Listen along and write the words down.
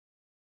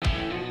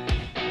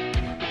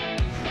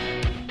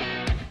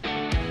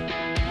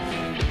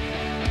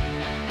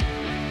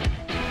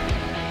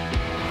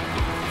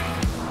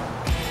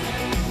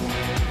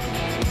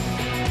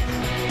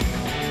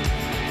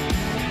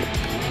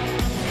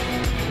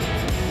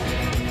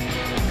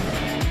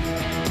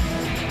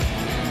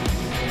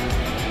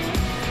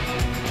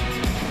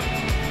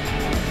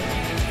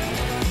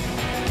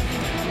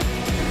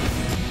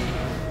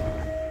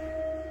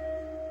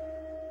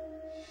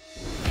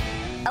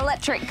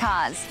Electric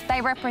cars. They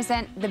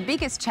represent the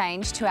biggest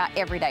change to our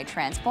everyday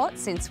transport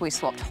since we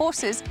swapped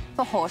horses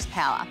for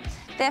horsepower.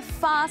 They're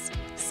fast,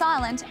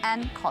 silent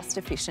and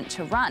cost-efficient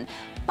to run.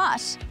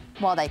 But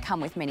while they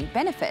come with many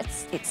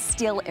benefits, it's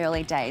still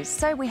early days,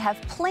 so we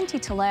have plenty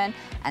to learn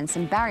and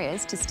some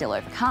barriers to still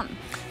overcome.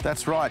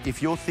 That's right.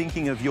 If you're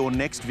thinking of your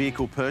next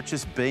vehicle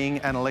purchase being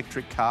an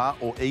electric car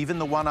or even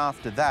the one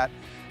after that,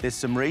 there's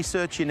some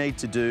research you need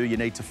to do. You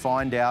need to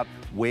find out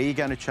where you're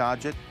going to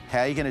charge it,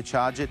 how you're going to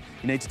charge it.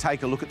 You need to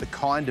take a look at the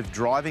kind of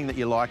driving that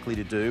you're likely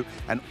to do,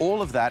 and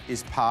all of that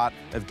is part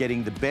of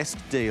getting the best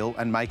deal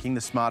and making the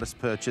smartest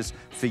purchase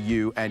for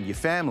you and your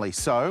family.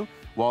 So,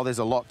 while there's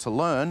a lot to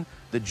learn,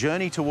 the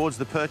journey towards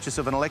the purchase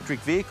of an electric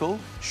vehicle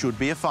should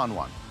be a fun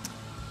one.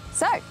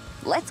 So,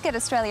 let's get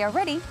Australia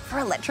ready for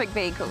electric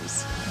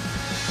vehicles.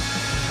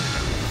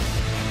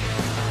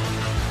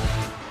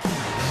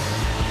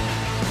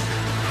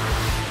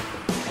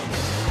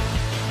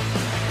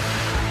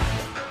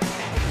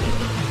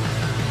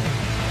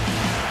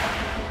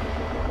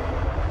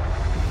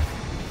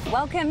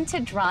 Welcome to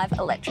Drive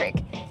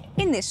Electric.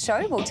 In this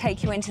show, we'll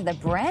take you into the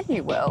brand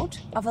new world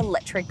of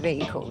electric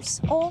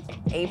vehicles, or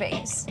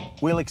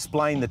EVs. We'll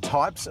explain the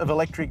types of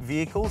electric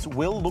vehicles,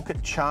 we'll look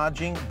at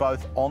charging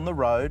both on the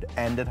road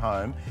and at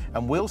home,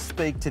 and we'll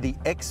speak to the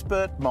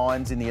expert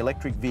minds in the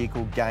electric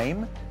vehicle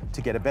game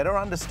to get a better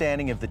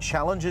understanding of the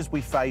challenges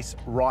we face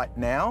right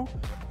now,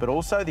 but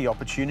also the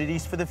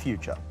opportunities for the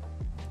future.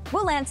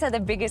 We'll answer the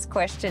biggest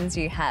questions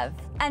you have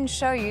and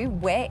show you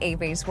where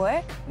EVs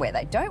work, where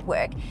they don't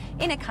work,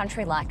 in a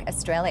country like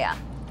Australia.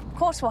 Of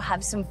course, we'll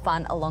have some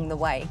fun along the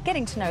way,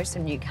 getting to know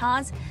some new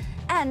cars,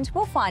 and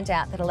we'll find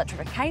out that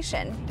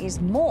electrification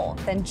is more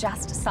than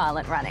just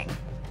silent running.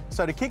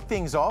 So to kick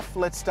things off,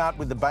 let's start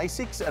with the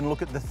basics and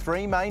look at the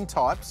three main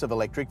types of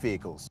electric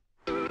vehicles.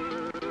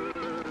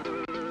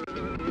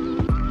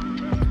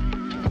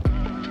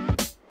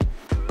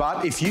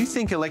 But if you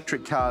think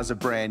electric cars are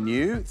brand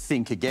new,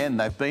 think again.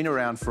 They've been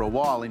around for a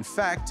while. In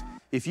fact,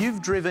 if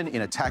you've driven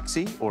in a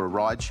taxi or a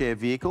rideshare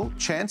vehicle,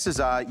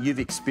 chances are you've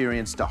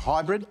experienced a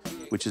hybrid,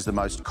 which is the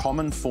most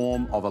common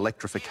form of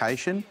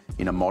electrification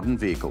in a modern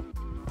vehicle.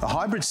 The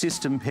hybrid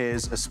system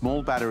pairs a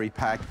small battery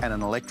pack and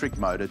an electric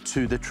motor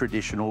to the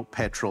traditional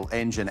petrol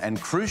engine, and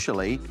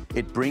crucially,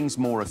 it brings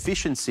more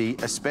efficiency,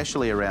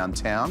 especially around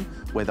town,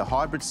 where the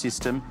hybrid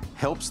system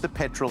helps the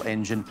petrol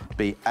engine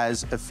be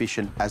as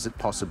efficient as it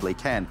possibly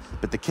can.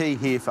 But the key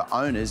here for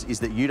owners is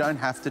that you don't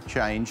have to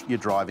change your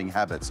driving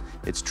habits.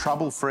 It's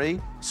trouble-free,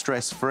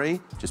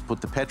 stress-free. Just put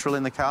the petrol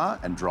in the car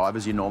and drive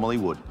as you normally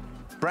would.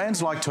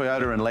 Brands like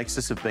Toyota and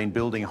Lexus have been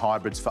building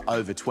hybrids for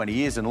over 20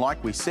 years, and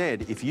like we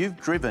said, if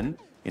you've driven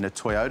in a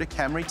Toyota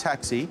Camry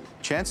taxi,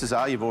 chances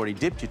are you've already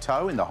dipped your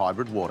toe in the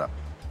hybrid water.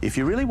 If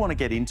you really want to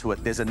get into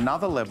it, there's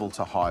another level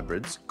to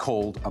hybrids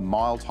called a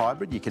mild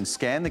hybrid. You can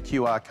scan the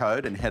QR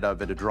code and head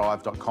over to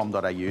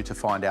Drive.com.au to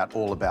find out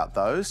all about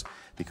those,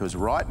 because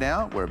right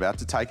now we're about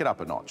to take it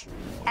up a notch.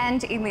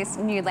 And in this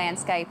new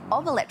landscape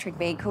of electric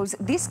vehicles,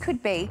 this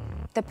could be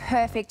the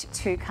perfect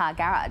two-car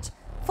garage.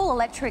 Full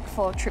electric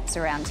for trips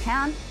around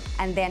town,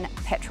 and then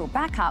petrol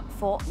backup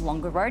for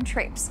longer road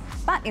trips.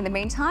 But in the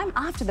meantime,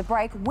 after the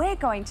break, we're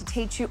going to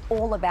teach you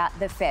all about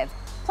the PHEV,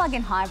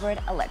 plug-in hybrid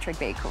electric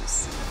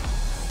vehicles.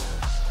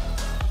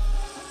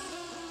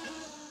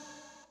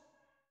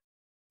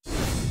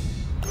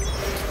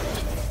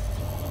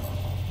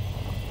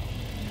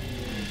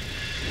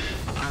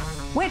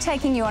 We're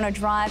taking you on a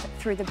drive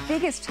through the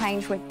biggest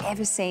change we've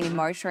ever seen in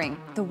motoring,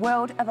 the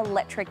world of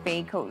electric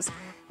vehicles.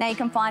 Now, you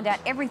can find out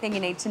everything you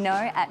need to know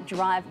at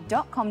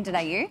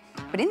Drive.com.au,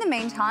 but in the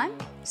meantime,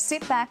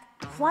 sit back,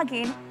 plug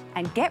in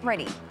and get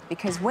ready,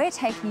 because we're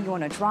taking you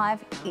on a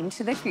drive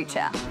into the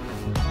future.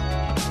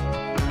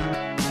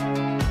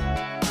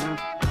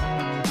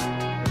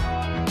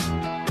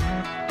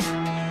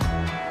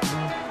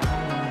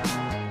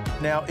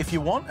 Now, if you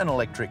want an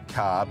electric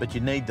car, but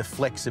you need the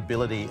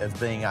flexibility of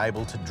being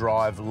able to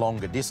drive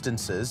longer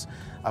distances,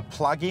 a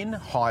plug-in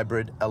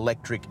hybrid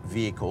electric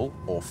vehicle,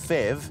 or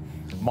PHEV,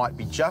 might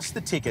be just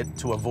the ticket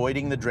to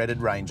avoiding the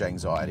dreaded range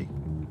anxiety.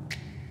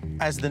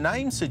 As the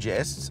name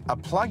suggests, a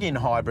plug-in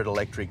hybrid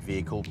electric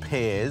vehicle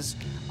pairs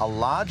a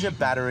larger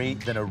battery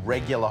than a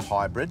regular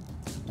hybrid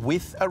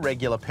with a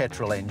regular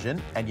petrol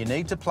engine, and you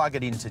need to plug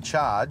it in to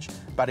charge,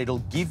 but it'll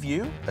give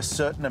you a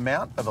certain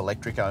amount of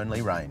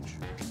electric-only range.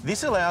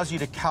 This allows you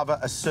to cover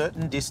a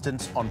certain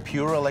distance on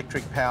pure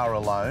electric power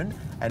alone,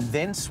 and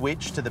then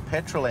switch to the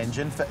petrol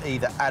engine for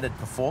either added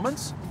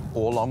performance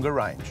or longer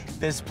range.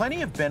 There's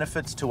plenty of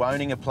benefits to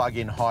owning a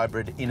plug-in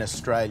hybrid in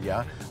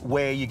Australia,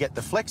 where you get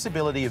the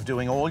flexibility of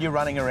doing all your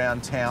running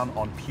around town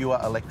on pure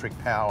electric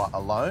power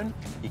alone.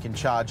 You can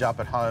charge up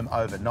at home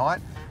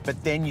overnight,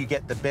 but then you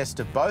get the best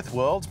of both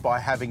worlds by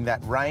having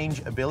that range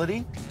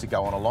ability to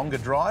go on a longer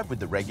drive with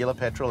the regular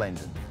petrol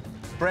engine.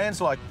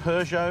 Brands like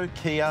Peugeot,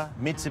 Kia,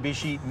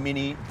 Mitsubishi,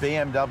 Mini,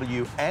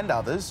 BMW and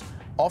others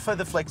offer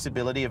the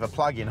flexibility of a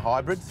plug-in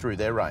hybrid through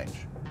their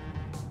range.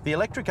 The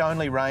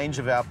electric-only range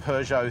of our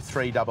Peugeot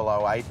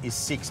 3008 is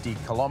 60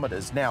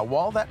 kilometres. Now,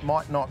 while that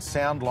might not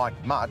sound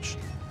like much,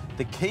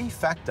 The key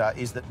factor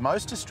is that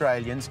most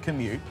Australians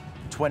commute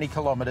 20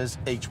 kilometres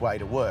each way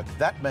to work.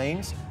 That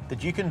means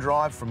that you can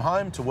drive from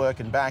home to work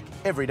and back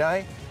every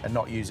day and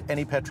not use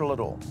any petrol at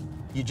all.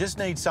 You just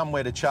need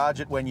somewhere to charge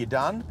it when you're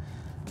done,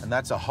 and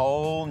that's a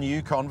whole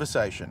new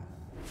conversation.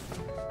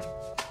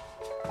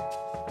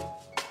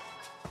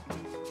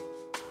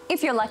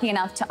 If you're lucky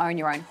enough to own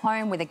your own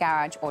home with a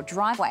garage or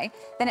driveway,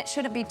 then it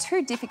shouldn't be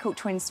too difficult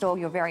to install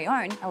your very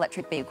own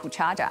electric vehicle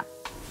charger.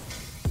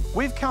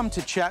 We've come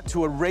to chat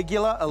to a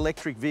regular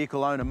electric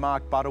vehicle owner,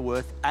 Mark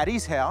Butterworth, at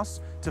his house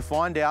to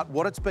find out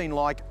what it's been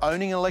like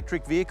owning an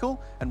electric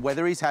vehicle and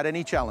whether he's had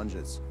any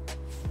challenges.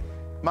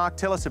 Mark,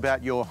 tell us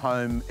about your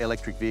home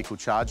electric vehicle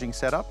charging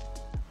setup.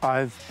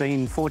 I've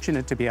been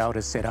fortunate to be able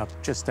to set up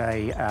just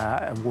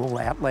a wall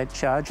outlet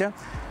charger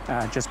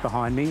just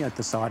behind me at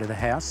the side of the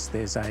house.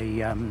 There's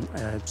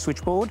a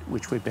switchboard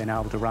which we've been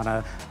able to run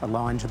a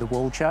line to the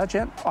wall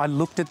charger. I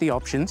looked at the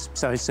options,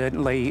 so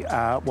certainly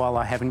while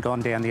I haven't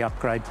gone down the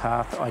upgrade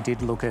path, I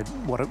did look at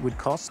what it would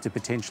cost to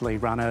potentially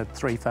run a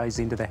 3-phase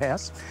into the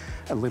house.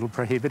 A little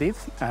prohibitive,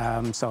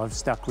 so I've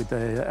stuck with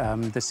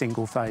the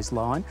single-phase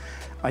line.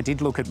 I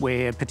did look at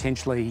where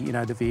potentially, you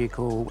know, the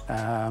vehicle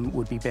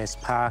would be best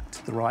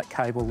parked, the right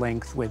cable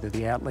length, whether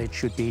the outlet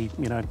should be,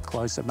 you know,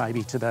 closer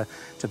maybe to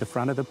the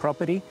front of the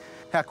property.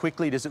 How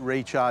quickly does it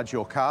recharge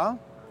your car?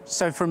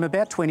 So from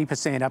about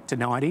 20% up to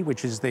 90,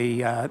 which is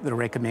the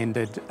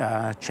recommended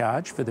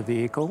charge for the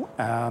vehicle,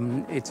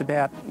 it's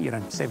about, you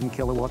know, 7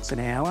 kilowatts an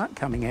hour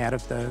coming out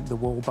of the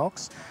wall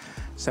box.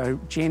 So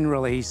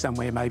generally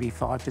somewhere maybe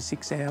 5 to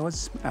 6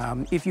 hours.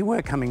 If you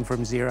were coming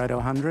from 0 to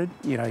 100,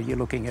 you know, you're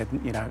looking at,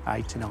 you know,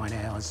 8 to 9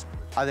 hours.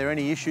 Are there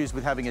any issues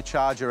with having a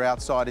charger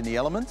outside in the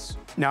elements?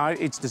 No,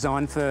 it's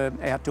designed for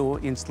outdoor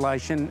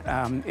installation.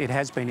 It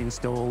has been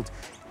installed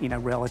in a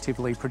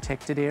relatively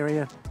protected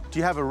area. Do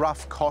you have a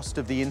rough cost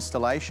of the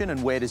installation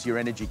and where does your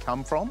energy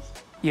come from?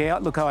 Yeah,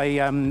 look,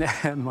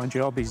 my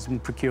job is in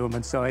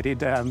procurement, so I did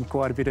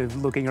quite a bit of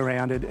looking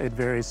around at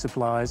various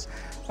suppliers.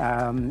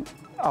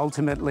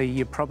 Ultimately,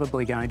 you're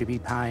probably going to be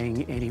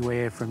paying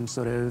anywhere from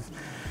sort of,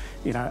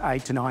 you know,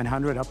 800 to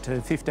 900 up to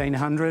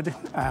 1,500.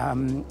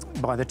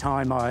 By the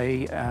time I,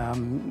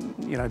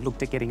 you know,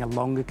 looked at getting a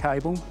longer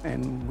cable,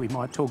 and we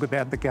might talk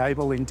about the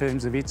cable in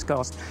terms of its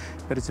cost,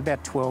 but it's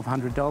about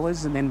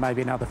 $1,200, and then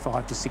maybe another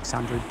 500 to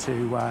 600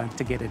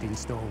 to get it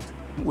installed.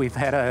 We've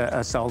had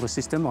a solar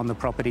system on the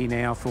property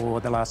now for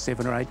the last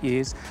 7 or 8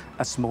 years,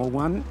 a small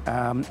one.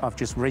 I've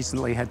just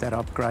recently had that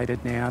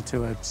upgraded now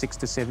to a 6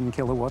 to 7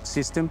 kilowatt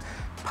system,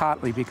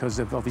 partly because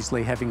of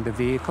obviously having the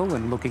vehicle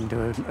and looking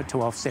to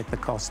offset the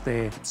cost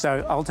there.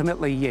 So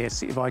ultimately,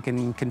 yes, if I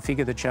can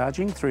configure the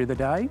charging through the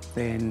day,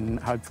 then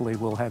hopefully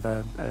we'll have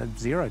a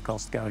zero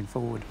cost going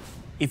forward.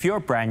 If you're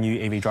a brand new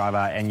EV driver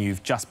and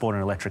you've just bought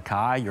an electric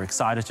car, you're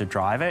excited to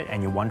drive it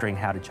and you're wondering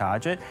how to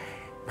charge it,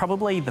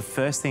 probably the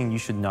first thing you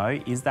should know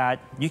is that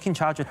you can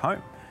charge at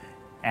home.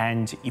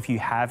 And if you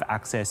have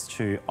access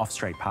to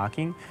off-street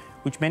parking,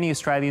 which many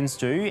Australians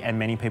do and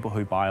many people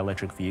who buy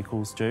electric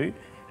vehicles do,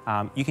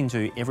 you can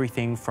do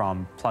everything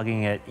from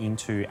plugging it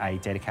into a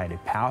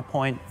dedicated power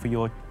point for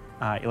your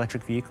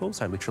electric vehicle,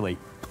 so literally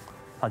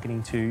plug it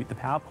into the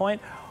power point,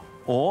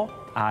 or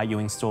you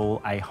install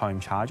a home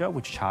charger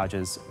which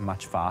charges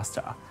much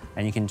faster,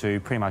 and you can do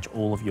pretty much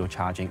all of your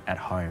charging at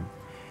home.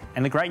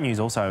 And the great news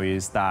also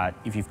is that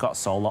if you've got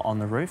solar on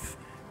the roof,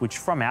 which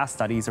from our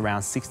studies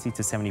around 60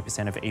 to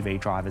 70% of EV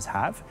drivers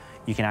have,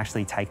 you can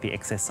actually take the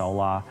excess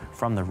solar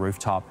from the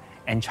rooftop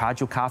and charge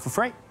your car for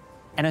free.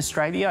 And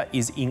Australia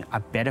is in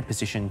a better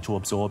position to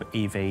absorb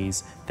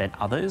EVs than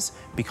others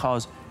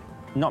because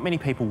not many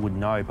people would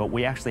know, but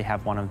we actually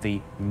have one of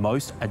the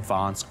most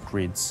advanced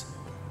grids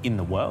in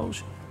the world.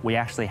 We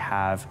actually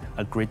have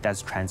a grid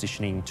that's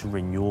transitioning to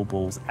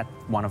renewables at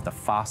one of the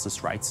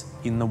fastest rates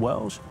in the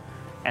world,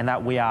 and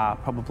that we are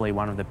probably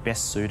one of the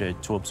best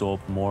suited to absorb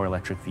more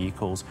electric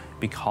vehicles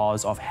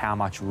because of how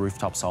much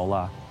rooftop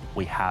solar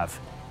we have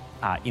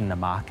in the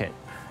market.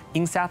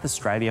 In South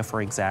Australia,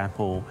 for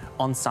example,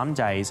 on some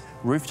days,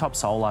 rooftop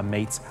solar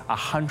meets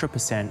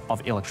 100%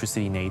 of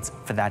electricity needs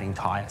for that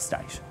entire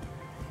state.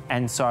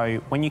 And so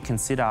when you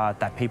consider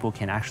that people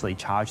can actually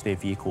charge their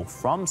vehicle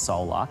from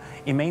solar,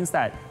 it means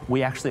that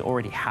we actually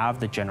already have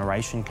the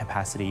generation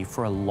capacity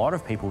for a lot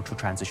of people to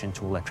transition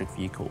to electric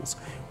vehicles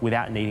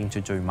without needing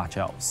to do much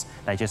else.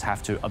 They just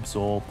have to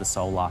absorb the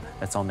solar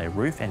that's on their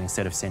roof, and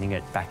instead of sending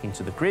it back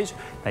into the grid,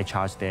 they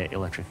charge their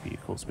electric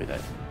vehicles with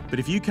it. But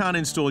if you can't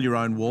install your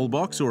own wall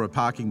box or are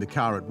parking the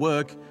car at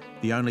work,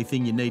 the only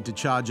thing you need to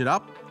charge it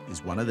up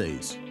is one of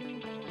these.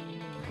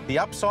 The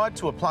upside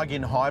to a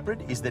plug-in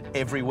hybrid is that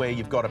everywhere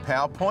you've got a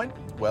power point,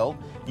 well,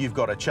 you've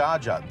got a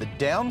charger. The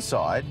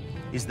downside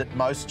is that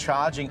most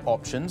charging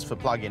options for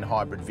plug-in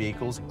hybrid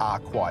vehicles are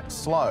quite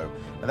slow.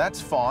 Now that's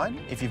fine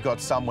if you've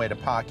got somewhere to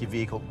park your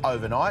vehicle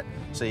overnight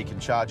so you can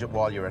charge it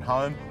while you're at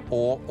home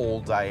or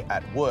all day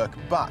at work.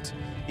 But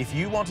if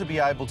you want to be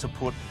able to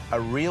put a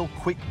real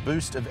quick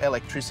boost of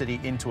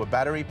electricity into a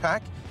battery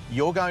pack,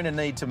 you're going to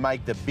need to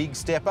make the big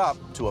step up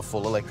to a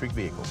full electric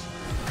vehicle.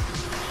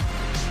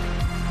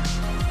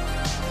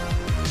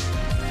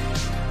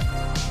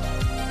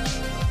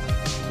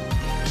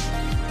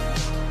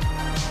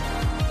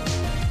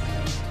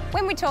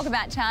 we talk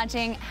about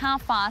charging, how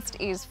fast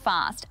is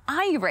fast?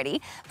 Are you ready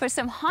for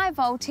some high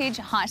voltage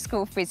high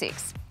school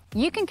physics?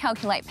 You can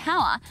calculate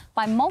power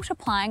by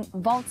multiplying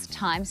volts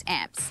times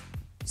amps.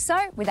 So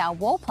with our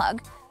wall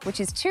plug, which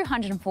is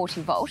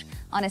 240 volt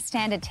on a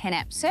standard 10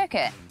 amp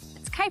circuit,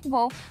 it's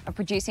capable of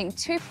producing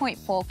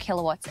 2.4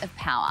 kilowatts of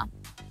power.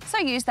 So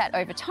use that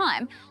over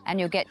time and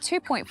you'll get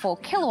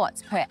 2.4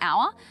 kilowatts per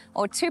hour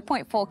or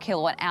 2.4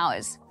 kilowatt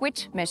hours,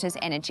 which measures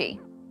energy.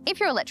 If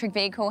your electric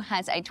vehicle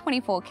has a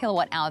 24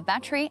 kilowatt hour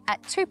battery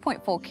at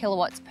 2.4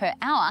 kilowatts per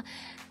hour,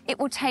 it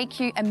will take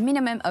you a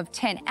minimum of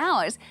 10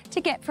 hours to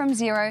get from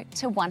 0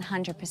 to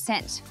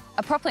 100%.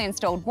 A properly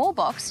installed wall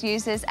box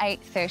uses a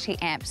 30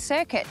 amp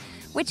circuit,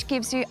 which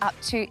gives you up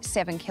to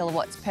 7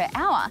 kilowatts per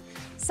hour.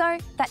 So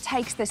that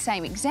takes the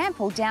same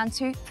example down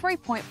to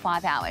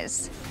 3.5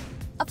 hours.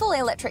 A fully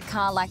electric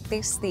car like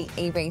this, the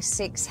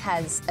EV6,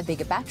 has a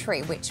bigger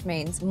battery, which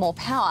means more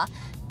power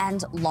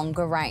and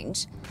longer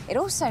range. It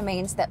also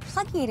means that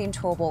plugging it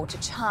into a wall to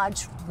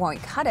charge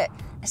won't cut it,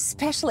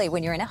 especially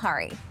when you're in a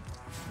hurry.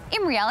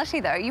 In reality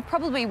though, you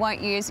probably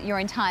won't use your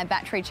entire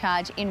battery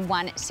charge in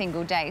one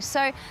single day.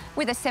 So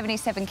with a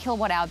 77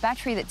 kilowatt hour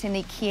battery that's in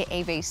the Kia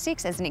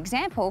EV6 as an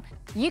example,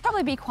 you'd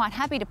probably be quite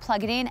happy to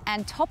plug it in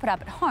and top it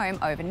up at home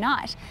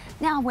overnight.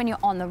 Now when you're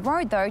on the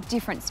road though,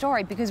 different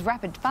story, because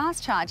rapid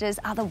fast chargers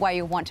are the way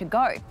you'll want to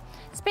go.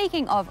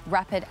 Speaking of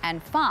rapid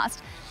and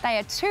fast, they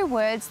are two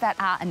words that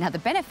are another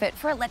benefit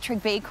for electric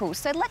vehicles.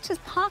 So let's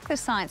just park the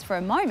science for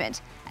a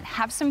moment and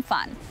have some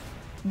fun.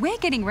 We're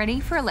getting ready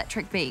for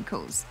electric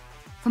vehicles.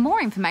 For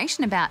more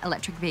information about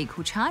electric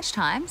vehicle charge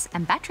times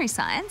and battery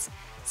science,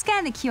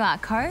 scan the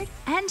QR code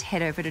and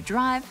head over to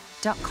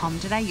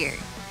Drive.com.au.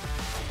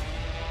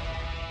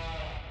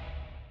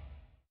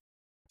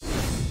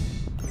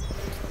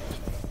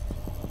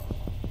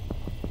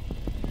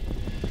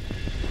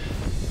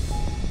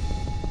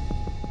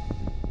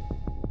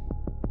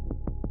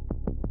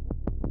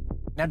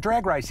 Now,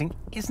 drag racing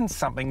isn't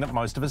something that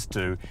most of us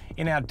do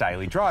in our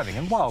daily driving,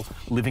 and while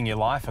living your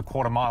life a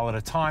quarter mile at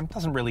a time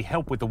doesn't really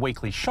help with the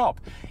weekly shop,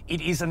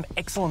 it is an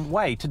excellent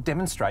way to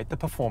demonstrate the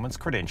performance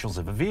credentials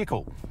of a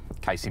vehicle.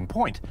 Case in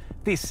point,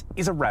 this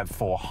is a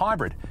RAV4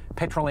 hybrid,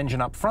 petrol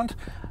engine up front,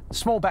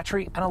 small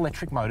battery and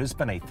electric motors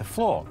beneath the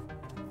floor.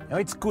 Now,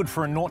 it's good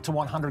for a 0 to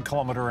 100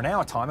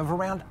 km/h time of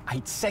around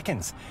 8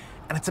 seconds,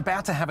 and it's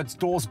about to have its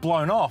doors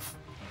blown off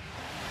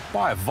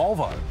by a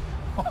Volvo.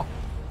 Oh,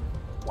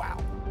 wow.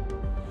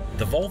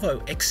 The Volvo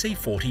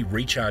XC40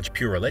 Recharge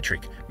Pure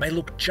Electric may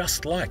look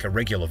just like a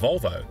regular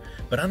Volvo,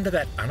 but under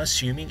that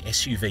unassuming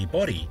SUV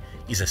body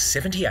is a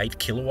 78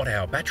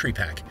 kilowatt-hour battery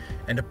pack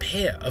and a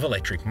pair of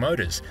electric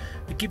motors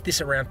that give this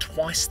around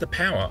twice the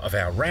power of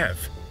our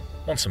RAV.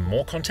 Want some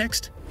more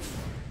context?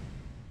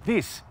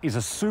 This is a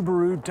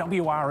Subaru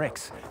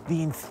WRX,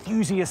 the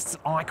enthusiast's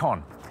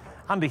icon.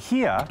 Under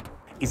here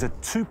is a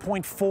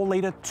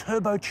 2.4-litre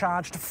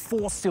turbocharged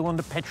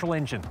 4-cylinder petrol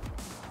engine.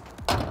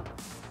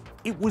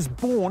 It was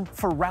born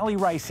for rally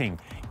racing.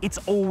 It's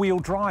all-wheel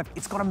drive.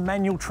 It's got a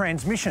manual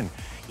transmission.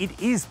 It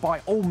is, by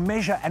all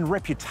measure and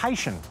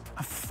reputation,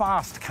 a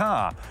fast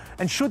car,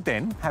 and should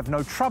then have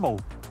no trouble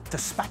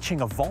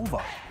dispatching a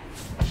Volvo.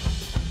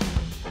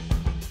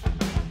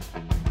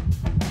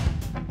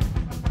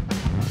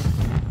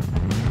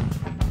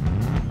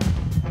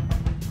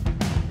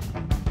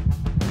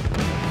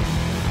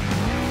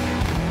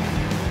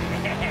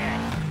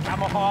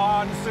 Come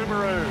on,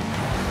 Subaru.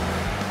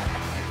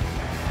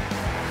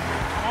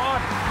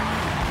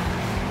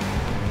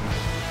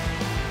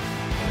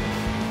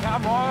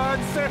 Come on,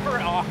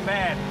 Subaru. Oh,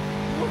 man,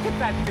 look at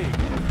that thing.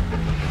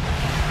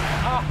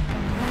 Oh,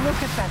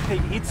 look at that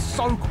thing. It's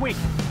so quick.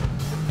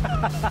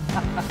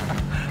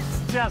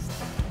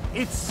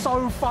 It's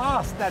so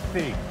fast, that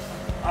thing.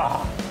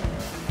 Oh.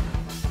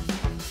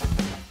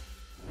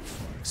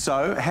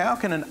 So how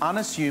can an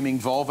unassuming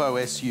Volvo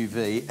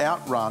SUV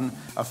outrun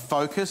a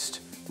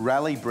focused,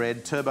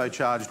 rally-bred,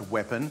 turbocharged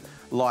weapon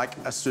like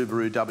a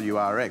Subaru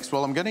WRX?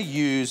 Well, I'm going to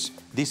use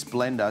this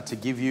blender to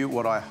give you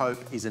what I hope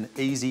is an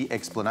easy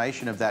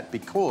explanation of that,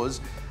 because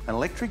an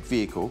electric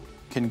vehicle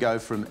can go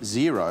from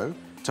 0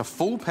 to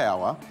full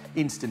power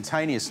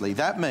instantaneously.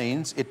 That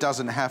means it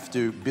doesn't have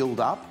to build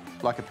up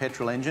like a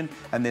petrol engine,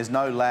 and there's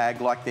no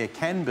lag like there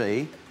can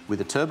be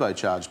with a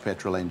turbocharged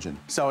petrol engine.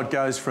 So it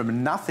goes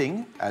from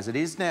nothing, as it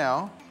is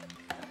now,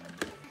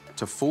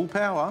 to full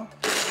power,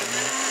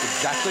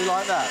 exactly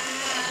like that.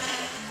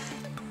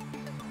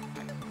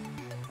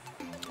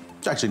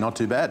 It's actually not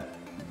too bad.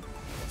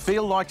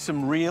 Feel like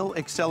some real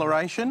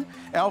acceleration?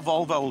 Our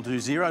Volvo will do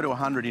 0 to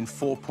 100 in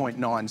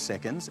 4.9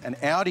 seconds. An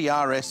Audi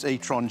RS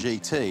e-tron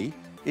GT,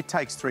 it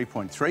takes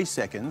 3.3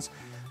 seconds.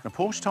 And a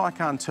Porsche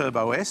Taycan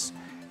Turbo S,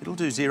 it'll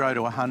do 0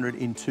 to 100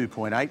 in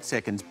 2.8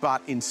 seconds.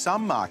 But in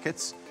some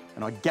markets,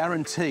 and I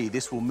guarantee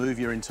this will move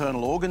your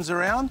internal organs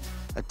around,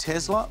 a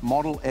Tesla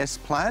Model S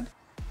Plaid,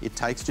 it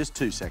takes just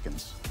 2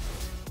 seconds.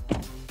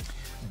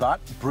 But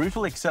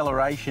brutal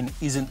acceleration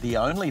isn't the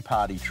only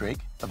party trick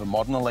of a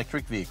modern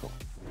electric vehicle.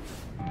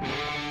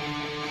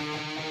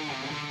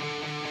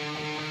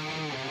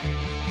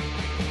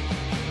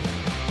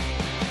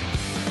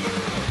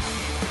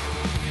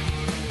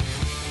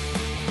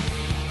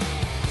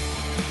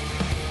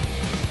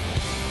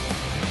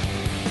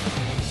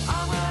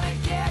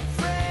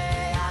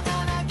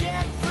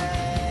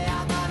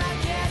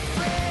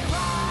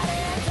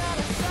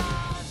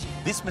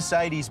 This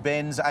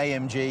Mercedes-Benz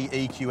AMG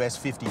EQS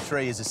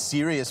 53 is a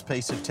serious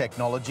piece of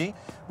technology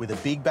with a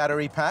big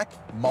battery pack,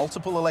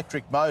 multiple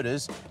electric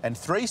motors and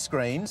 3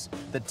 screens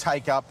that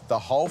take up the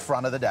whole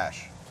front of the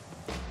dash.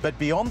 But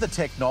beyond the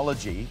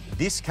technology,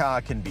 this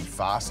car can be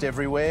fast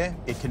everywhere,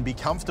 it can be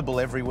comfortable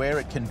everywhere,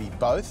 it can be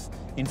both.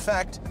 In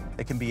fact,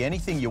 it can be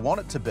anything you want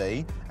it to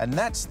be, and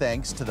that's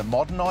thanks to the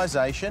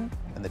modernisation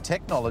and the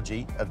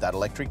technology of that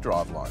electric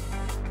driveline.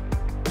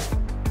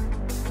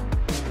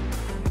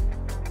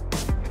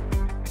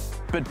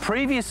 But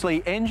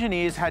previously,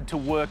 engineers had to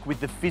work with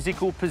the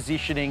physical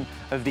positioning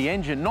of the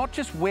engine, not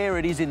just where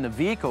it is in the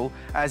vehicle,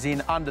 as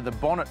in under the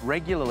bonnet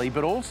regularly,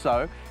 but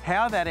also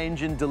how that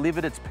engine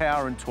delivered its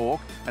power and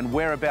torque and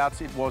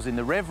whereabouts it was in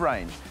the rev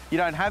range. You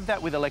don't have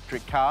that with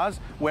electric cars,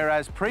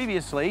 whereas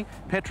previously,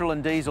 petrol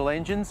and diesel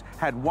engines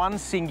had one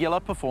singular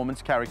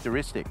performance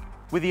characteristic.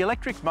 With the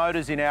electric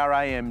motors in our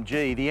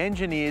AMG, the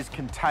engineers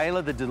can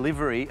tailor the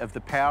delivery of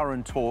the power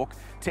and torque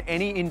to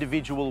any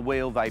individual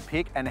wheel they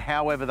pick and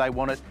however they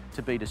want it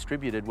to be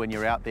distributed when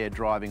you're out there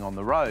driving on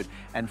the road.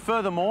 And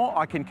furthermore,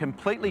 I can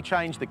completely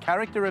change the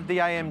character of the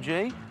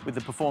AMG with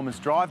the performance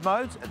drive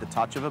modes at the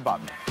touch of a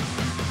button.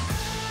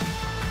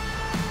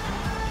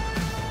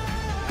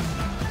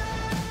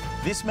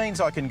 This means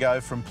I can go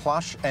from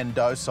plush and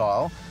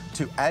docile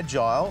to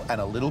agile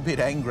and a little bit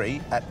angry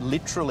at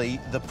literally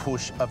the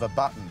push of a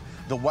button.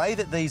 The way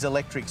that these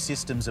electric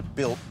systems are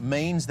built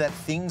means that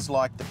things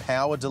like the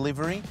power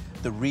delivery,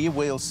 the rear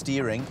wheel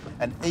steering,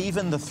 and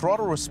even the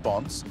throttle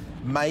response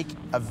make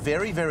a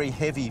very, very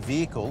heavy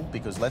vehicle,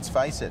 because let's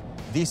face it,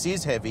 this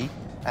is heavy,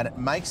 and it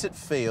makes it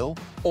feel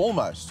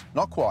almost,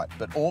 not quite,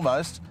 but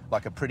almost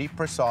like a pretty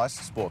precise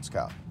sports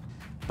car.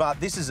 But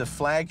this is a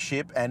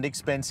flagship and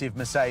expensive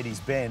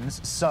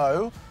Mercedes-Benz,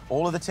 so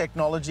all of the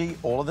technology,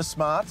 all of the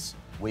smarts,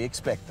 we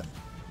expect them.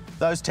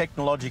 Those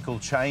technological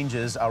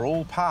changes are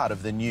all part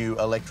of the new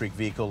electric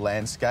vehicle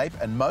landscape,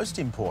 and most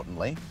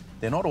importantly,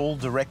 they're not all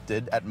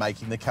directed at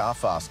making the car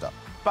faster.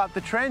 But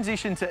the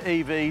transition to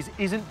EVs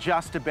isn't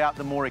just about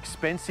the more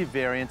expensive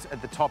variants at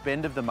the top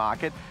end of the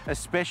market,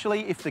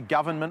 especially if the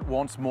government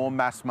wants more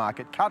mass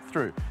market cut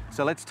through.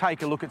 So let's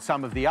take a look at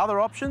some of the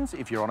other options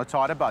if you're on a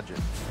tighter budget.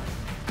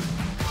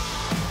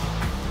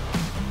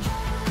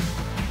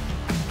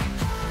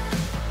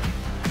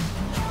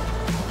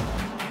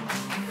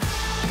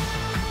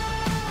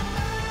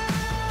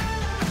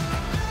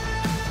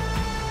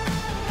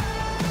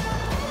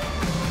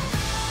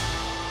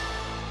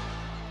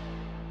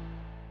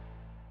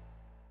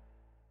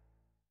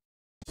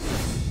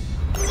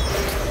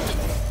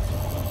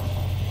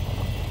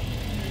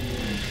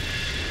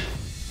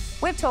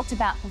 We've talked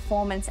about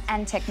performance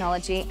and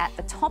technology at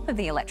the top of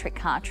the electric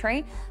car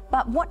tree,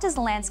 but what does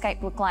the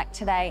landscape look like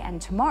today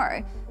and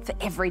tomorrow for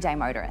everyday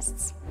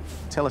motorists?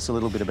 Tell us a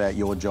little bit about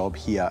your job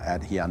here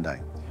at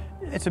Hyundai.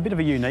 It's a bit of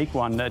a unique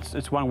one.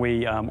 It's one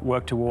we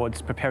work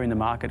towards preparing the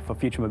market for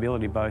future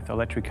mobility, both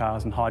electric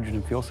cars and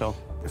hydrogen fuel cell.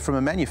 From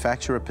a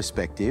manufacturer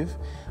perspective,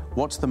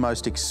 what's the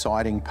most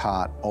exciting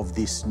part of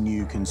this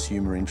new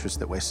consumer interest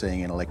that we're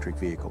seeing in electric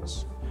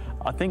vehicles?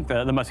 I think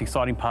the most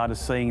exciting part is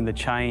seeing the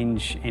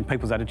change in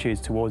people's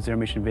attitudes towards their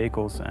emission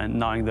vehicles, and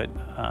knowing that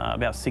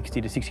about 60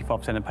 to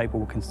 65% of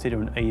people will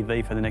consider an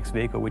EV for the next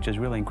vehicle, which is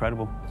really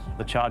incredible.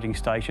 The charging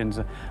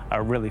stations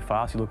are really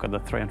fast. You look at the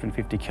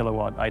 350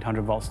 kilowatt,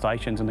 800 volt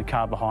stations, and the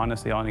car behind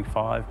us, the Ioniq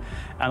 5,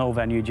 and all of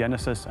our new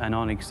Genesis and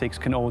Ioniq 6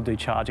 can all do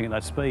charging at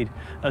that speed,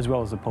 as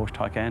well as the Porsche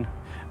Taycan.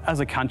 As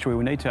a country,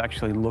 we need to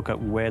actually look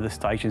at where the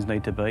stations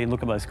need to be,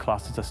 look at those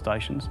clusters of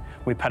stations.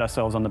 We pat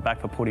ourselves on the back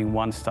for putting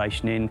one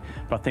station in,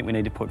 but I think we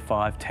need to put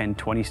 5, 10,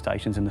 20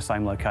 stations in the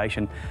same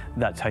location.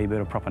 That's how you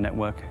build a proper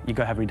network. You've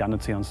got to have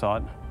redundancy on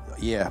site.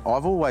 Yeah,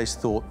 I've always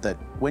thought that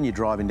when you're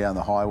driving down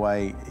the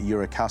highway,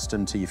 you're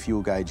accustomed to your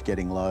fuel gauge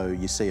getting low,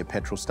 you see a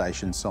petrol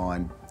station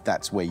sign,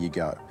 that's where you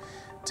go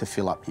to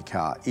fill up your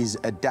car. Is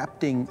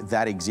adapting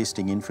that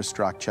existing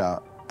infrastructure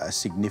a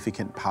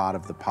significant part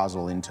of the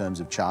puzzle in terms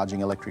of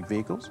charging electric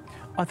vehicles?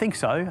 I think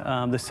so.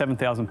 There's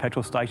 7,000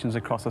 petrol stations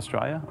across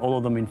Australia, all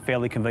of them in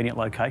fairly convenient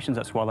locations.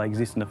 That's why they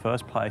exist in the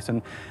first place.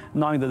 And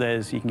knowing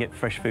that you can get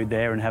fresh food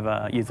there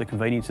and use the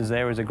conveniences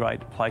there is a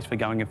great place for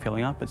going and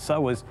filling up. But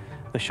so is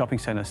the shopping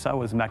centre,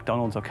 so is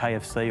McDonald's or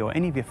KFC or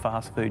any of your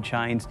fast food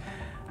chains.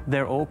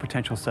 They're all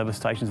potential service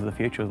stations of the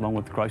future, along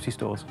with grocery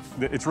stores.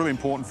 It's really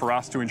important for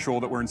us to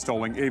ensure that we're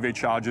installing EV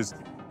chargers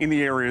in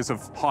the areas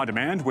of high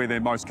demand where they're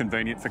most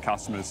convenient for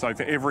customers. So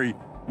for every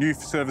new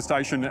service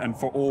station and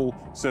for all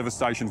service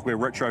stations we're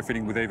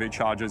retrofitting with EV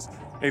chargers,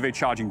 EV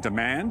charging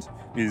demand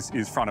is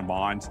front of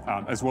mind,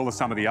 as well as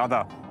some of the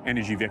other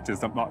energy vectors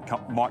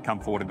that might come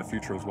forward in the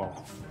future as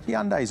well.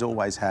 Hyundai's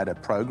always had a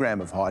program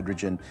of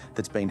hydrogen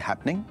that's been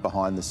happening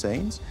behind the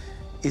scenes.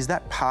 Is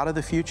that part of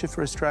the future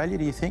for Australia,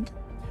 do you think?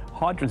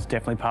 Hydrogen's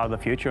definitely part of the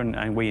future,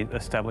 and we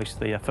established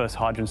the first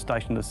hydrogen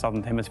station in the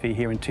Southern Hemisphere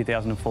here in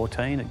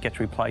 2014. It gets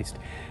replaced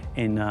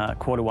in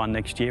Q1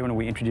 next year, and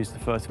we introduced the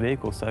first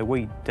vehicle. So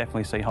we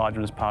definitely see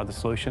hydrogen as part of the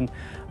solution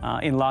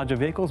in larger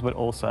vehicles, but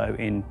also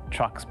in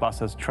trucks,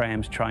 buses,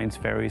 trams, trains,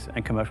 ferries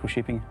and commercial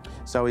shipping.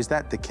 So is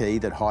that the key,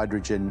 that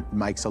hydrogen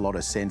makes a lot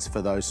of sense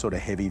for those sort of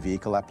heavy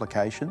vehicle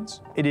applications?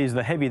 It is.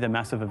 The heavier the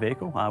mass of a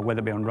vehicle, whether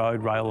it be on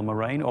road, rail or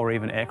marine, or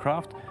even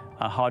aircraft,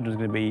 hydrogen is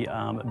going to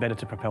be better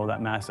to propel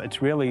that mass.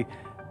 It's really,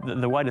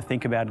 the way to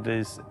think about it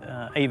is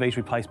EVs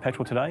replace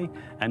petrol today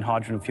and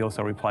hydrogen fuel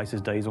cell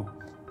replaces diesel.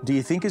 Do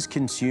you think as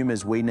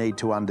consumers we need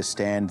to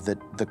understand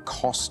that the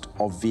cost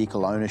of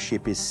vehicle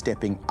ownership is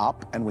stepping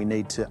up and we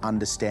need to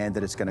understand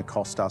that it's going to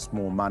cost us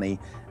more money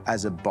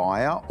as a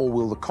buyer, or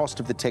will the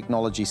cost of the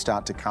technology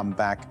start to come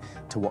back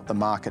to what the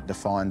market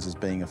defines as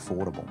being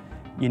affordable?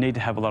 You need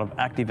to have a lot of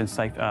active and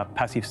safe,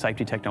 passive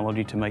safety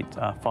technology to meet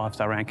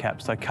 5-star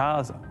ANCAP. So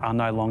cars are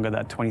no longer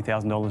that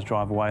 $20,000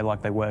 drive away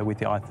like they were with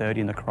the i30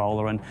 and the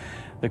Corolla and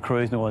the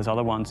Cruise and all those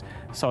other ones.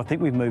 So I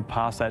think we've moved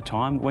past that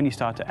time. When you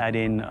start to add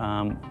in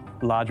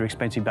larger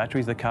expensive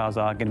batteries, the cars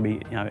are going to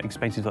be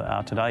expensive as they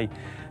are today.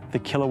 The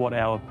kilowatt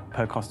hour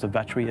per cost of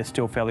battery is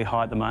still fairly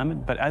high at the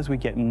moment, but as we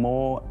get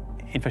more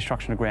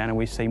infrastructure on the ground and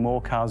we see more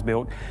cars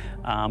built,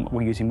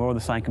 we're using more of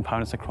the same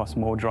components across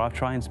more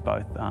drivetrains,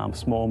 both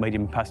small,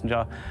 medium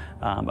passenger,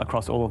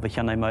 across all of the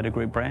Hyundai Motor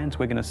Group brands.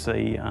 We're going to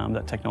see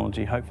that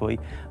technology hopefully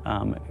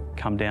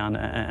come down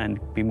and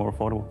be more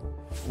affordable.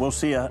 We'll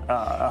see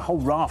a whole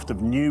raft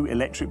of new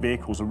electric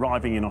vehicles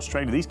arriving in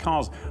Australia. These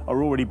cars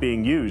are already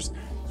being used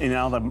in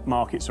other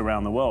markets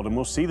around the world, and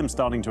we'll see them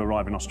starting to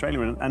arrive in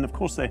Australia. And of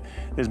course,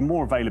 there's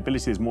more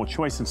availability, there's more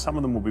choice, and some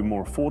of them will be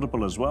more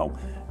affordable as well,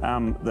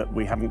 that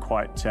we haven't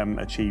quite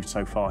achieved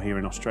so far here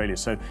in Australia.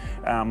 So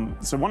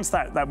once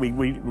that we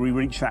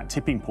reach that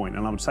tipping point,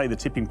 and I would say the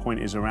tipping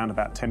point is around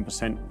about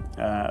 10%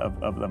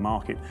 of the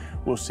market,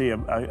 we'll see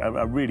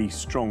a really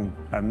strong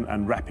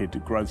and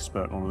rapid growth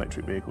spurt on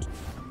electric vehicles.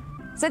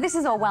 So this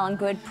is all well and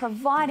good,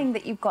 providing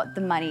that you've got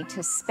the money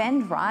to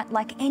spend, right?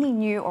 Like any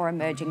new or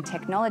emerging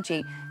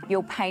technology,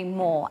 you'll pay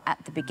more at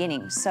the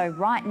beginning. So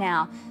right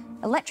now,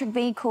 electric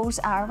vehicles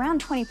are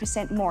around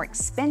 20% more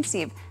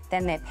expensive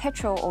than their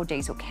petrol or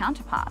diesel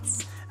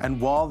counterparts. And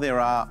while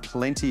there are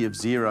plenty of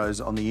zeros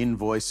on the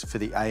invoice for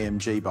the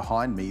AMG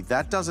behind me,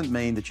 that doesn't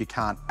mean that you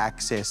can't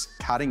access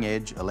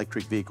cutting-edge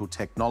electric vehicle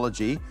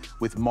technology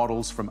with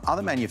models from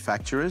other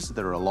manufacturers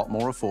that are a lot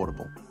more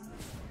affordable.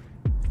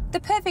 The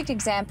perfect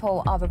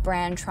example of a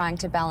brand trying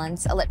to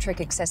balance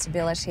electric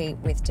accessibility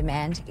with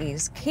demand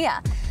is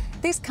Kia.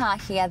 This car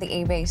here, the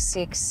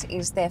EV6,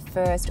 is their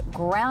first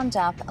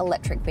ground-up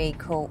electric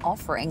vehicle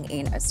offering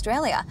in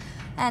Australia,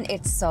 and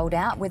it's sold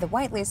out with a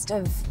waitlist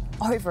of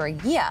over a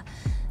year.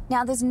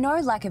 Now, there's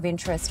no lack of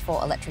interest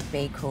for electric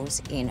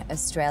vehicles in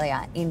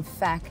Australia. In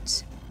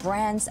fact,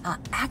 brands are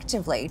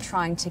actively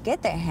trying to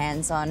get their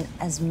hands on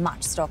as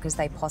much stock as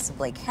they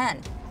possibly can.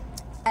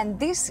 And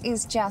this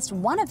is just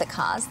one of the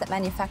cars that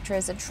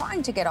manufacturers are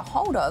trying to get a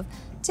hold of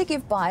to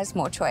give buyers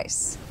more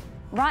choice.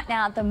 Right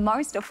now, the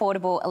most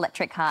affordable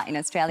electric car in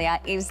Australia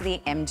is the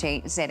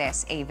MG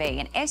ZS EV,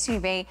 an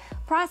SUV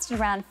priced at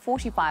around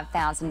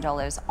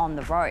 $45,000 on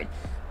the road.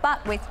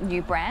 But with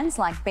new brands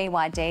like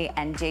BYD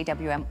and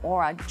GWM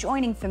Aura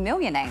joining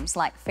familiar names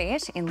like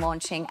Fiat in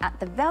launching at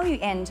the value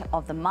end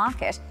of the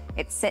market,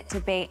 it's set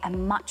to be a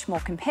much more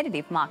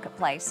competitive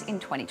marketplace in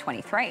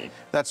 2023.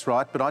 That's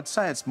right, but I'd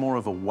say it's more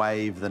of a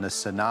wave than a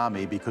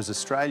tsunami, because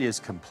Australia's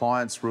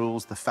compliance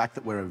rules, the fact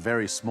that we're a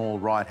very small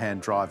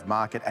right-hand drive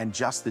market, and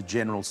just the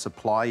general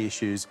supply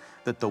issues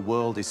that the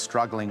world is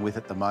struggling with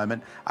at the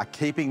moment are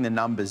keeping the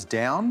numbers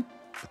down,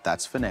 but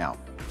that's for now.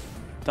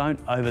 Don't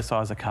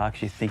oversize a car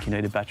because you think you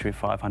need a battery of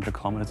 500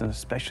 kilometres, and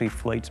especially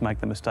fleets make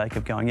the mistake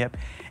of going, yep,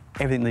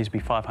 everything needs to be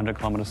 500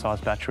 kilometre size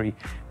battery,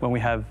 when we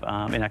have,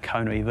 in our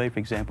Kona EV, for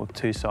example,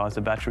 2 sizes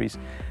of batteries.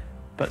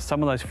 But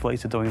some of those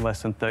fleets are doing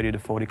less than 30 to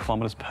 40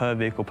 kilometres per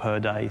vehicle per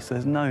day, so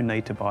there's no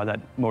need to buy that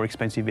more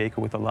expensive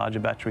vehicle with a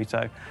larger battery.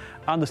 So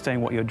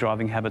understand what your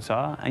driving habits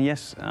are, and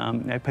yes,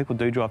 people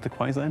do drive to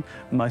Queensland.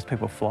 Most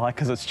people fly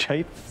because it's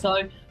cheap.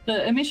 So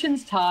the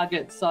emissions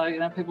target,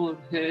 so people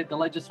have heard the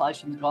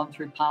legislation's gone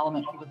through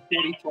Parliament for the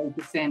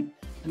 43%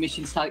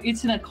 emissions target.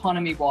 It's an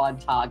economy-wide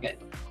target.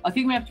 I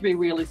think we have to be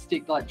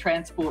realistic, like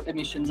transport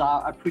emissions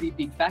are a pretty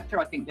big factor.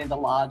 I think they're the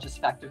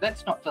largest factor.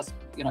 That's not just,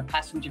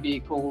 passenger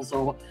vehicles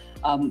or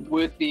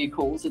work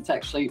vehicles. It's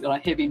actually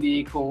heavy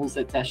vehicles,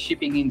 it's our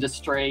shipping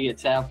industry,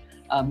 it's our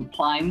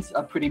planes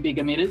are pretty big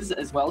emitters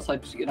as well. So,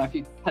 if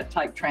you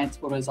take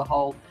transport as a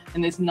whole,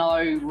 and there's no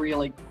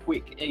really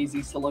quick,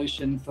 easy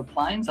solution for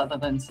planes other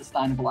than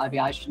sustainable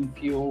aviation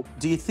fuel.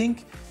 Do you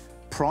think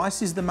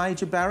price is the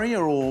major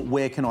barrier, or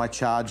where can I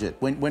charge it?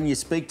 When you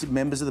speak to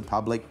members of the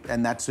public,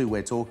 and that's who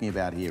we're talking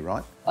about here,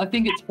 right? I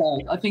think it's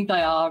both. I think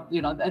they are,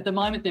 at the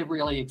moment they're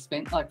really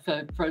expensive. Like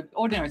for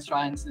ordinary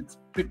Australians,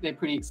 they're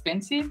pretty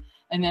expensive.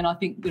 And then I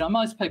think,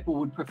 most people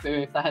would prefer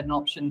if they had an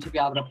option to be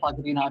able to plug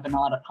it in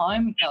overnight at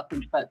home. I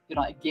think, but,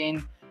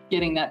 again,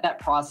 getting that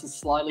price is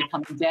slowly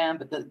coming down,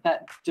 but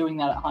doing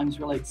that at home is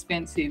really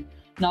expensive.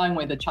 Knowing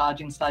where the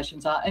charging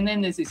stations are, and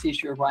then there's this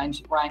issue of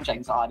range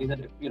anxiety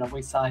that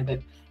we say that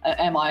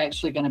am I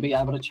actually going to be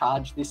able to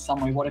charge this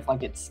somewhere? What if I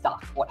get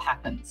stuck? What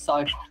happens?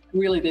 So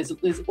really, there's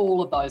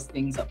all of those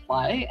things at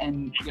play,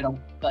 and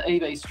the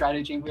EV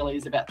strategy really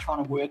is about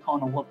trying to work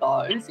on all of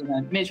those in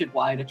a measured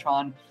way to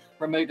try and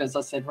remove, as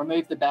I said,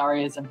 remove the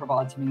barriers and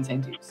provide some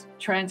incentives.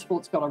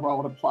 Transport's got a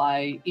role to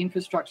play,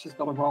 infrastructure's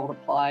got a role to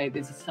play.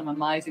 There's some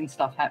amazing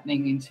stuff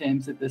happening in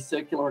terms of the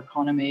circular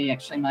economy,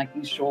 actually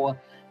making sure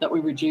that we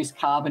reduce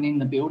carbon in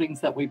the buildings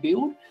that we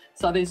build.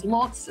 So there's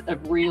lots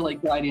of really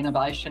great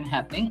innovation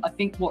happening. I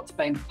think what's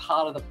been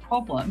part of the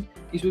problem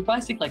is we've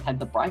basically had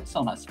the brakes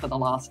on us for the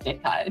last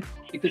decade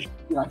because,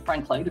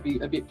 frankly, to be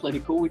a bit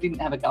political, we didn't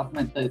have a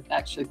government that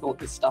actually thought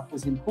this stuff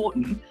was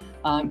important.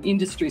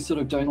 Industry's sort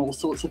of doing all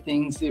sorts of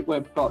things.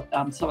 We've got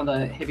some of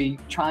the heavy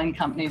train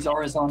companies,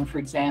 Horizon, for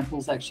example,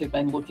 has actually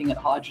been looking at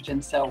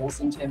hydrogen cells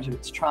in terms of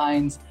its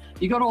trains.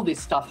 You've got all this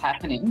stuff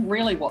happening.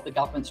 Really what the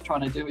government's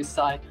trying to do is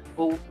say,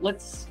 well,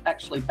 let's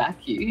actually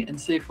back you and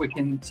see if we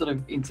can sort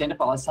of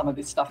incentivise some of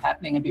this stuff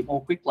happening a bit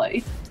more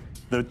quickly.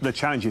 The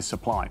challenge is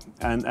supply,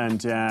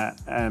 and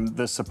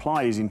the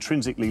supply is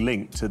intrinsically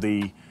linked to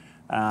the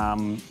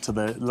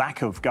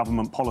lack of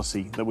government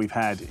policy that we've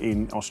had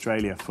in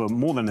Australia for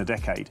more than a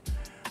decade.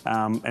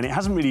 And it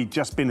hasn't really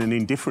just been an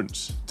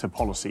indifference to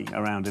policy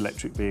around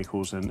electric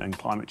vehicles and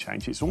climate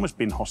change. It's almost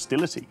been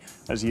hostility,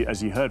 as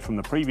you heard from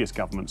the previous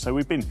government. So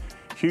we've been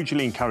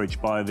hugely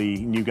encouraged by the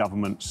new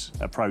government's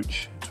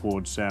approach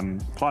towards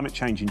climate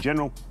change in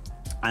general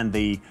and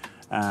the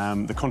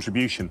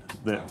contribution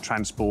that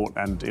transport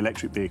and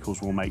electric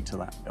vehicles will make to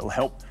that. It'll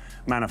help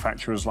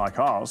manufacturers like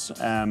ours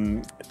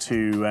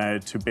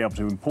to be able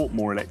to import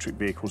more electric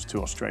vehicles to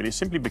Australia,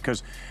 simply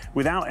because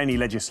without any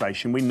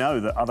legislation, we know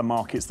that other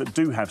markets that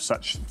do have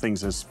such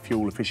things as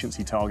fuel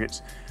efficiency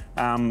targets,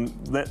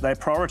 that they're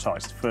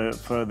prioritised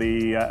for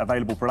the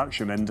available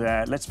production. And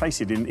let's face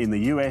it, in the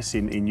US,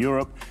 in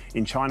Europe,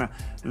 in China,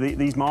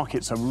 these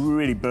markets are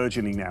really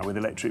burgeoning now with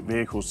electric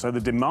vehicles. So the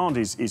demand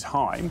is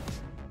high.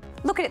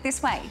 Look at it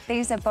this way.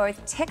 These are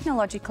both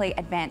technologically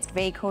advanced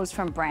vehicles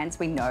from brands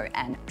we know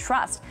and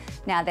trust.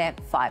 Now, they're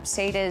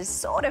 5-seaters,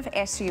 sort of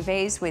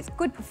SUVs with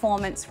good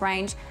performance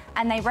range,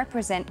 and they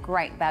represent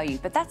great value.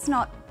 But that's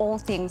not all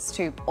things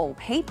to all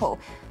people.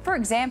 For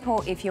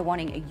example, if you're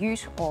wanting a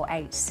ute or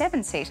a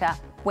 7-seater,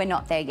 we're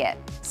not there yet.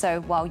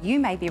 So while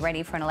you may be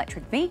ready for an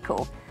electric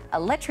vehicle,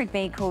 electric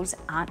vehicles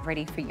aren't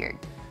ready for you.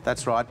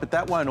 That's right, but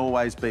that won't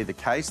always be the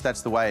case.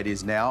 That's the way it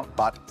is now,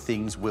 but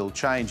things will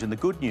change. And the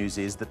good news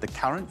is that the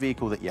current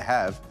vehicle that you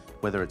have,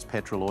 whether it's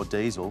petrol or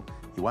diesel,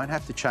 you won't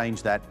have to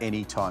change that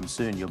anytime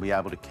soon. You'll be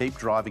able to keep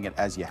driving it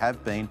as you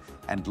have been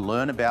and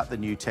learn about the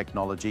new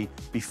technology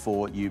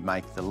before you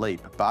make the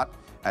leap. But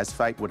as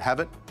fate would have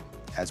it,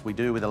 as we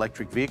do with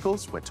electric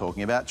vehicles, we're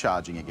talking about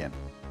charging again.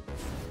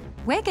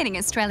 We're getting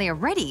Australia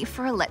ready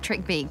for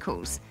electric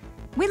vehicles.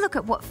 We look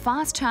at what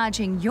fast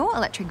charging your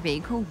electric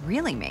vehicle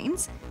really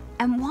means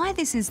and why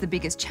this is the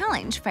biggest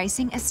challenge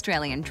facing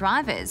Australian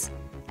drivers.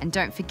 And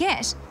don't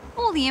forget,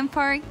 all the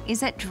info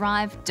is at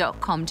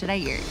Drive.com.au.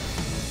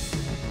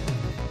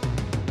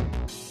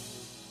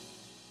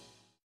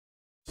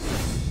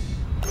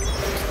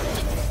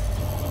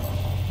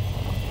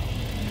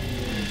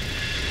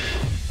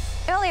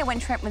 Earlier, when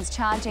Trent was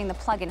charging the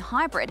plug-in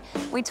hybrid,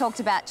 we talked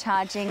about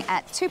charging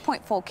at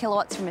 2.4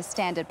 kilowatts from a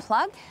standard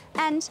plug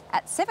and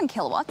at 7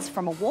 kilowatts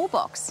from a wall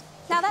box.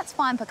 Now, that's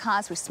fine for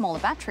cars with smaller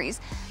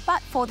batteries,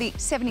 but for the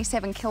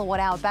 77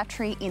 kilowatt-hour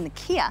battery in the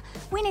Kia,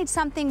 we need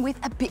something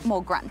with a bit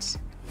more grunt.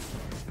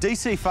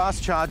 DC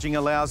fast charging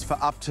allows for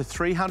up to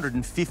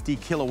 350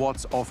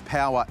 kilowatts of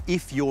power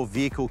if your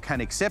vehicle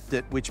can accept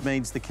it, which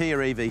means the Kia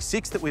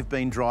EV6 that we've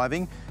been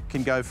driving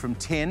can go from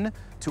 10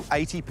 to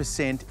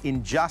 80%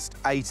 in just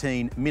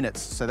 18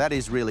 minutes. So that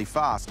is really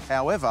fast.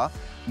 However,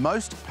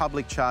 most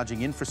public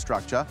charging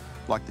infrastructure,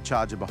 like the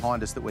charger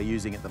behind us that we're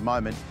using at the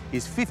moment,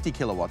 is 50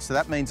 kilowatts. So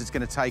that means it's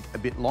going to take a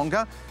bit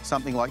longer.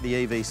 Something like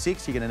the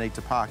EV6, you're going to need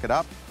to park it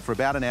up for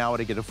about an hour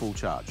to get a full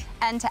charge.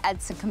 And to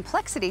add some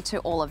complexity to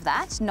all of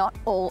that, not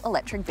all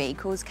electric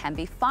vehicles can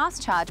be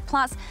fast charged.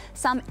 Plus,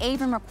 some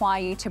even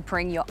require you to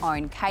bring your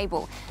own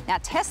cable. Now,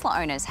 Tesla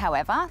owners,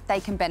 however, they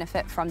can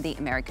benefit from the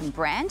American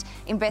brand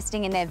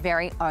investing in their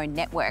very own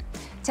network.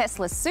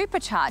 Tesla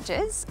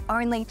superchargers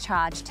only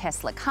charge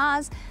Tesla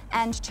cars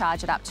and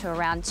charge it up to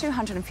around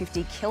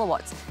 250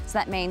 kilowatts. So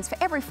that means for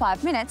every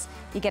 5 minutes,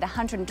 you get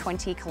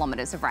 120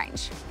 kilometres of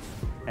range.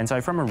 And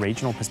so from a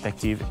regional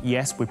perspective,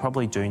 yes, we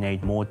probably do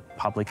need more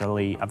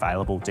publicly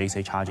available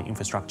DC charging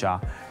infrastructure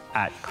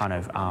at kind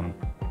of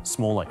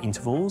smaller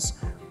intervals.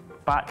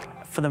 But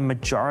for the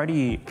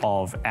majority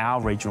of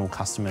our regional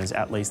customers,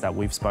 at least that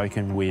we've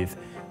spoken with,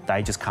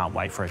 they just can't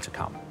wait for it to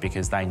come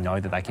because they know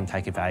that they can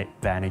take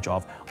advantage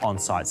of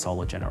on-site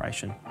solar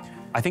generation.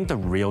 I think the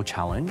real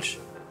challenge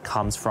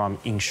comes from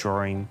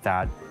ensuring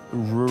that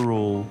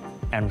rural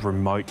and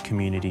remote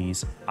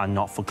communities are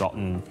not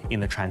forgotten in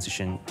the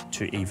transition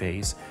to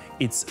EVs.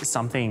 it's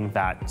something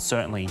that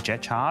certainly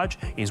JetCharge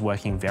is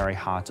working very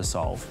hard to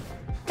solve.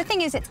 The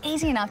thing is, it's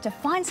easy enough to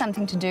find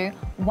something to do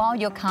while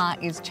your car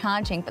is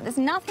charging, but there's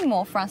nothing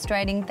more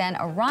frustrating than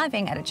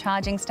arriving at a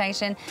charging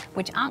station,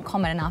 which aren't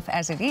common enough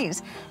as it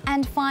is,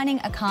 and finding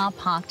a car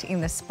parked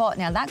in the spot.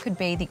 Now, that could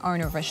be the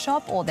owner of a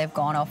shop or they've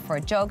gone off for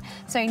a jog,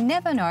 so you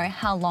never know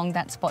how long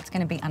that spot's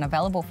going to be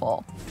unavailable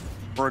for.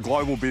 We're a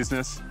global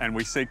business and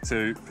we seek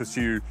to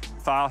pursue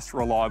fast,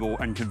 reliable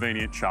and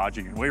convenient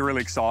charging. And we're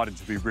really excited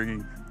to be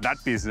bringing that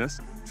business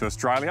to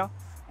Australia.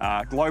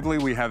 Globally,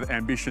 we have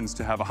ambitions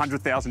to have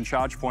 100,000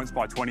 charge points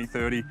by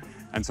 2030,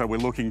 and so we're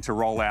looking to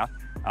roll out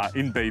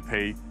in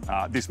BP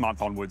this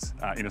month onwards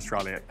in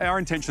Australia. Our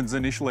intentions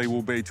initially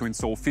will be to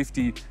install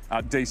 50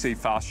 DC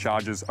fast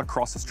chargers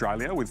across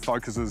Australia with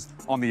focuses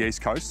on the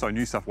East Coast, so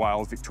New South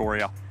Wales,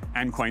 Victoria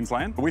and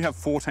Queensland. We have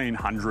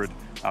 1,400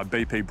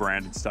 BP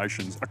branded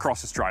stations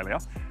across Australia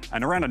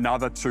and around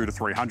another 200 to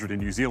 300 in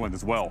New Zealand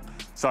as well.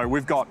 So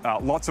we've got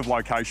lots of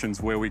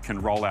locations where we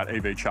can roll out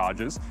EV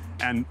chargers,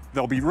 and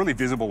they'll be really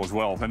visible as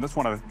well. And that's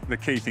one of the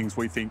key things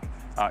we think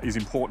is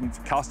important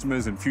for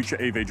customers and future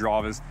EV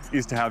drivers,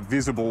 is to have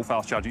visible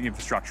fast charging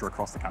infrastructure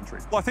across the country.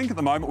 Well, I think at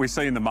the moment we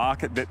see in the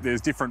market that there's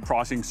different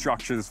pricing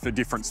structures for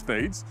different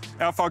speeds.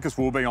 Our focus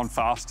will be on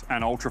fast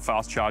and ultra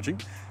fast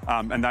charging,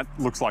 and that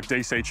looks like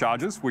DC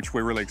chargers, which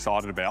we're really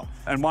excited about.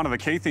 And one of the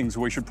key things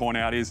we should point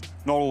out is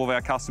not all of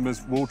our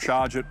customers will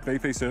charge at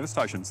BP service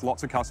stations.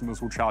 Lots of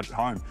customers will charge at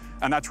home,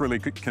 and that's really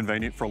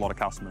convenient for a lot of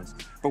customers.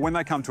 But when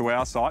they come to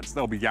our sites,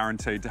 they'll be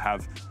guaranteed to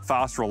have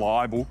fast,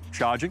 reliable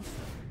charging.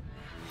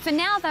 For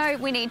now, though,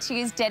 we need to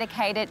use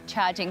dedicated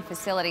charging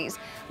facilities.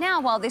 Now,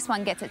 while this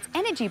one gets its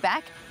energy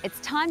back, it's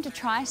time to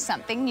try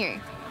something new.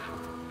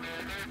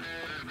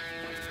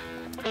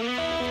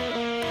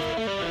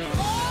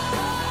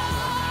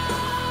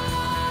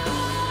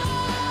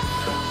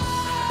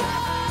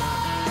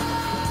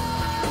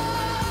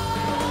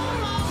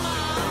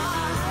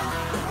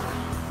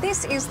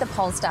 This is the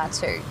Polestar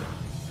 2,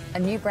 a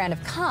new brand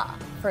of car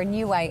for a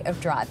new way of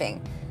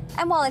driving.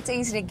 And while it's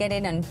easy to get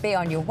in and be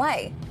on your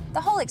way, the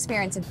whole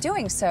experience of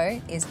doing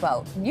so is,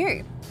 well,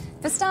 new.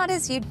 For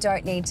starters, you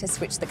don't need to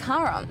switch the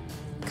car on.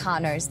 The car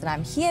knows that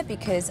I'm here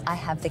because I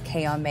have the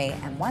key on me,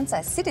 and once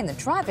I sit in the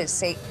driver's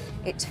seat,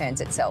 it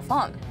turns itself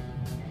on.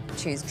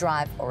 Choose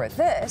drive or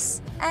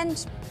reverse,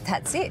 and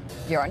that's it,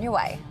 you're on your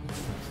way.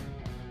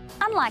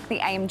 Unlike the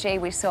AMG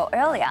we saw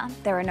earlier,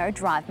 there are no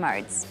drive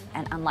modes.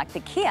 And unlike the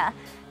Kia,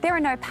 there are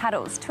no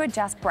paddles to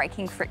adjust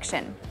braking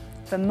friction.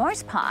 For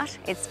most part,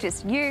 it's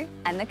just you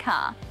and the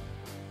car.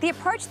 The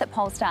approach that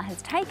Polestar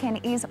has taken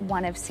is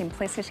one of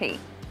simplicity.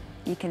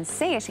 You can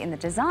see it in the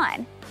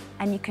design,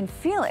 and you can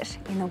feel it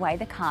in the way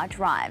the car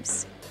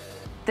drives.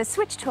 The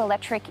switch to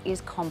electric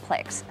is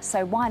complex,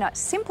 so why not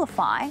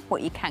simplify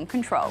what you can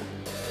control?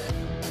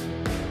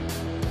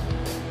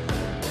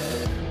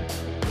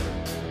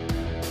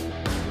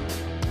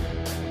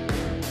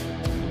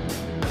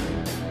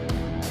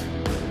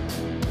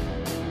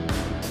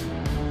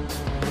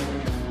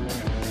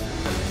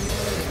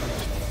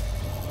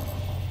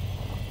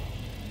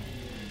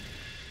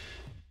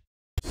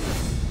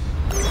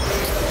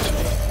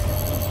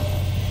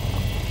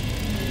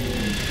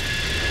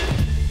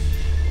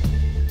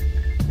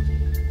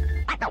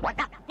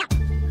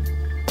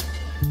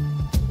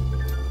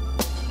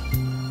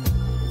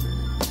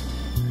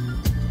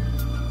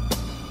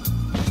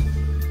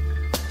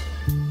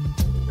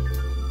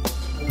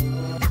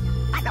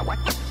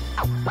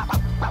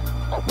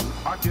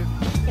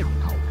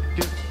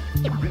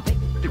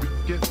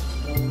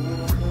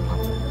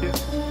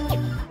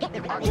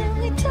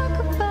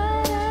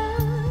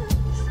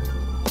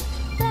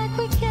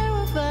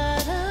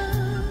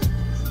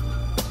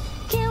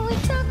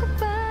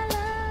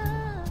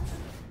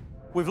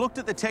 We've looked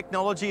at the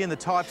technology and the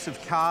types of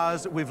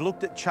cars, we've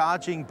looked at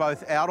charging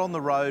both out on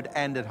the road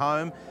and at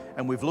home,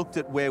 and we've looked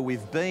at where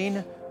we've been,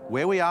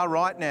 where we are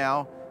right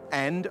now,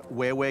 and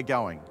where we're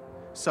going.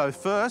 So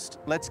first,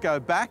 let's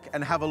go back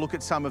and have a look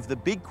at some of the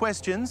big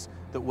questions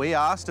that we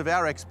asked of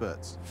our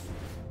experts.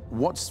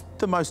 What's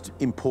the most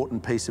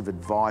important piece of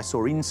advice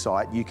or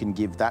insight you can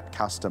give that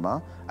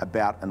customer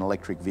about an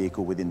electric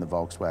vehicle within the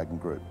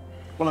Volkswagen Group?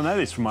 Well, I know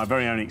this from my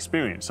very own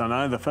experience. I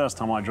know the first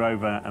time I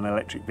drove an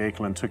electric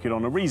vehicle and took it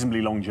on a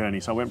reasonably long journey.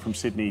 So I went from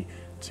Sydney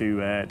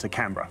to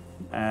Canberra,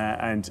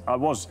 and I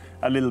was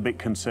a little bit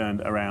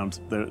concerned around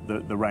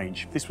the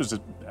range. This was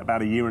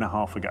about a year and a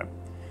half ago.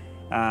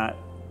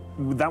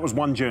 That was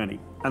one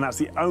journey, and that's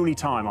the only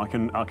time I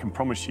can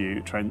promise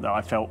you, Trent, that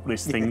I felt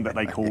this thing that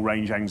they call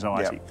range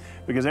anxiety. Yep.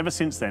 Because ever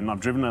since then, I've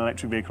driven an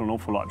electric vehicle an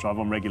awful lot, drive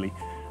on regularly.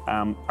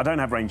 I don't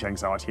have range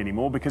anxiety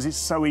anymore because it's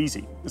so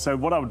easy. So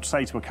what I would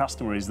say to a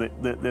customer is that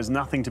there's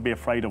nothing to be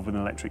afraid of with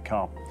an electric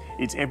car.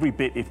 It's every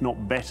bit, if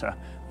not better,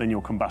 than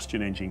your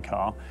combustion engine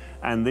car.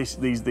 And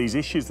these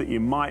issues that you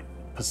might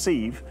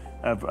perceive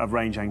of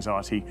range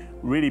anxiety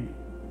really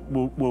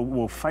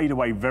will fade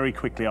away very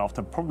quickly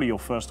after probably your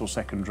first or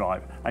second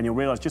drive. And you'll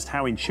realise just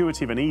how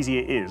intuitive and easy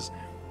it is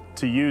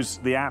to use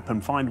the app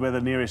and find where the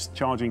nearest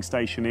charging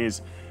station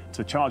is,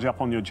 to charge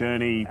up on your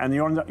journey, and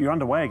you're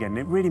underway again.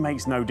 It really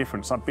makes no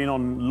difference. I've been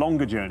on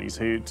longer journeys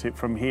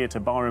from here to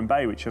Byron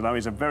Bay, which I know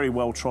is a very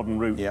well-trodden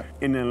route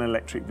in an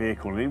electric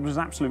vehicle, and it was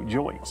an absolute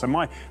joy. So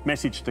my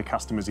message to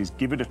customers is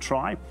give it a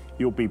try.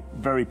 You'll be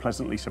very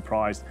pleasantly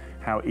surprised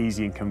how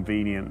easy and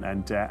convenient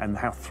and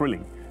how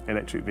thrilling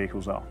electric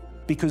vehicles are.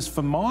 Because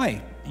for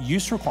my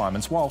use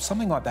requirements, while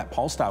something like that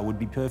Polestar would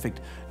be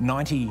perfect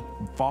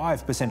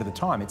 95% of the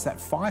time, it's that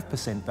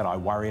 5% that I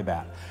worry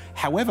about.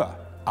 However,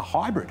 a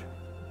hybrid,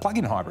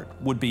 plug-in hybrid,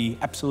 would be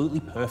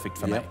absolutely perfect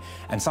for me,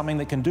 and something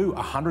that can do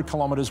 100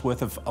 kilometres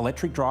worth of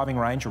electric driving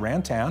range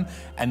around town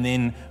and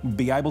then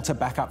be able to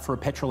back up for a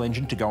petrol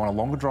engine to go on a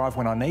longer drive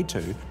when I need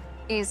to.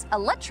 Is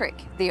electric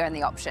the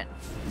only option?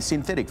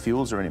 Synthetic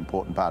fuels are an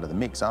important part of the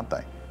mix, aren't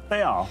they?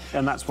 They are,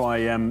 and that's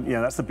why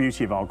that's the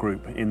beauty of our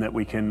group, in that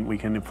we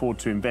can afford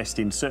to invest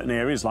in certain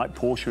areas, like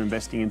Porsche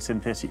investing in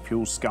synthetic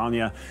fuels,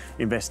 Scania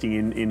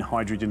investing in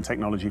hydrogen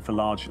technology for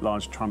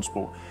large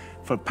transport.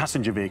 For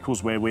passenger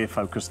vehicles, where we're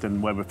focused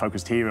and where we're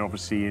focused here,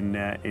 obviously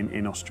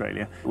in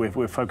Australia,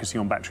 we're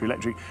focusing on battery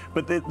electric.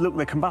 But look,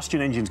 the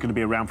combustion engine is going to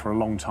be around for a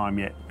long time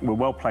yet. We're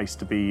well placed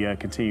to be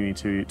continuing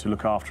to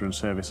look after and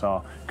service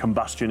our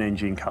combustion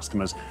engine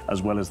customers,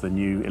 as well as the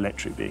new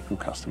electric vehicle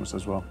customers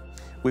as well.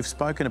 We've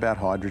spoken about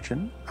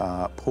hydrogen.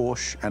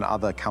 Porsche and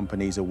other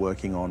companies are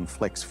working on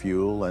flex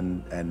fuel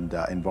and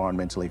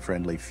environmentally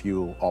friendly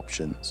fuel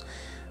options.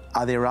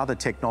 Are there other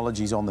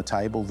technologies on the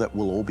table that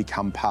will all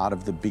become part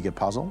of the bigger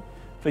puzzle?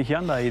 For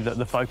Hyundai,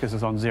 the focus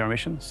is on zero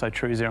emission, so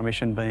true zero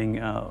emission being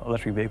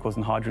electric vehicles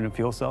and hydrogen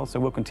fuel cells. So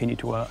we'll continue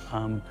to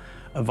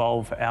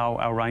evolve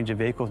our range of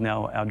vehicles,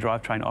 now our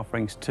drivetrain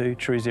offerings, to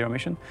true zero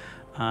emission.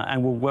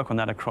 And we'll work on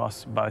that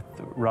across both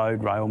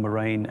road, rail,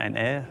 marine and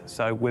air.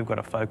 So we've got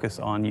to focus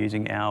on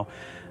using our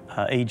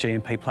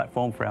eGMP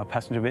platform for our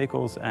passenger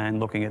vehicles and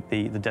looking at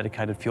the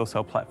dedicated fuel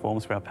cell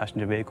platforms for our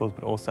passenger vehicles,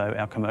 but also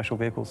our commercial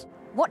vehicles.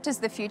 What does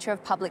the future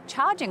of public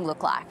charging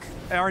look like?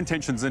 Our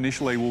intentions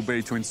initially will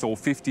be to install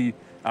 50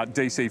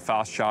 DC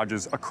fast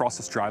chargers across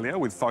Australia,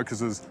 with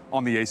focuses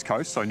on the East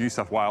Coast, so New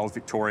South Wales,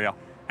 Victoria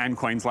and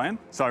Queensland.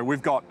 So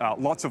we've got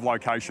lots of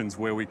locations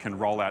where we can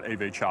roll out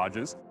EV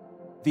chargers.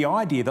 The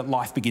idea that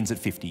life begins at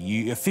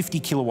 50, a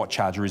 50 kilowatt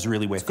charger is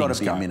really where things go. It's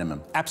got to be a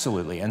minimum.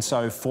 Absolutely. And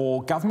so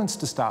for governments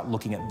to start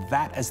looking at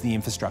that as the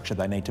infrastructure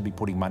they need to be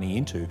putting money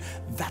into,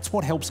 that's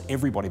what helps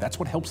everybody. That's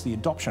what helps the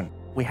adoption.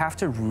 We have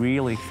to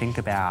really think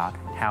about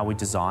how we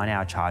design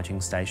our charging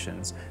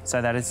stations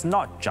so that it's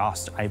not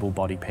just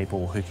able-bodied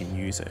people who can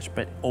use it,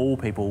 but all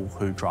people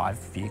who drive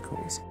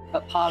vehicles.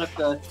 But part of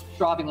the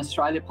Driving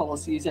Australia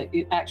policy is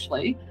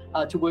actually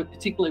to work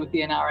particularly with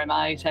the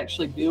NRMA to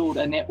actually build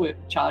a network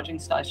of charging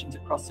stations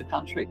across the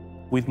country.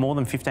 With more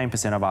than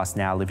 15% of us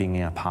now living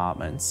in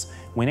apartments,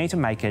 we need to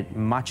make it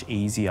much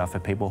easier for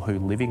people who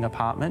live in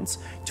apartments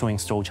to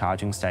install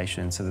charging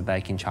stations so that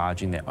they can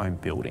charge in their own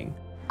building.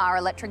 Are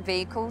electric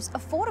vehicles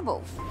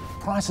affordable?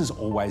 Price is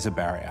always a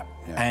barrier,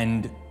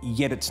 and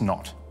yet it's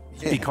not.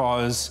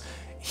 Because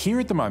here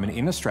at the moment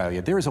in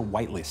Australia, there is a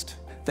wait list.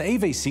 The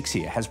EV6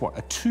 here has, what,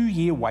 a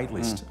 2-year wait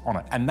list on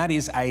it, and that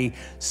is a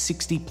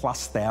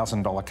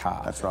 $60,000+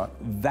 car. That's right.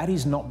 That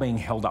is not being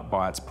held up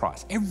by its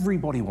price.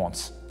 Everybody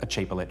wants a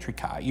cheap electric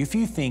car. If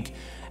you think,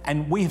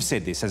 and we have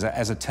said this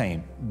as a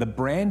team, the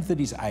brand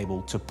that is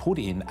able to put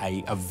in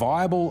a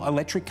viable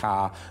electric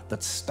car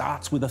that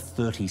starts with a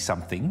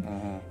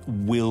 30-something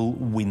will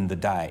win the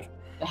day.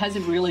 There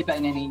hasn't really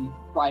been any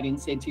great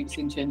incentives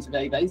in terms of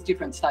EVs.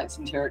 Different states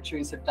and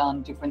territories have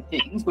done different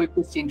things. We've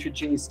just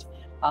introduced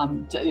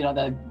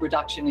the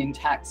reduction in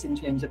tax in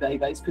terms of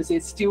EVs, because they're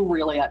still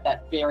really at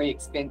that very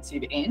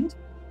expensive end.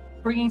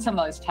 Bringing some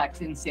of those tax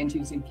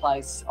incentives in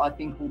place, I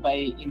think, will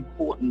be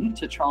important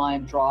to try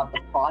and drive the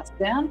price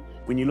down.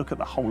 When you look at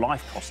the whole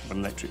life cost of an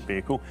electric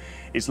vehicle,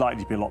 it's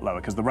likely to be a lot lower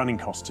because the running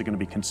costs are going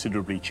to be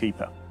considerably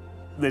cheaper.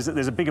 There's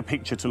a bigger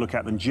picture to look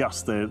at than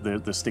just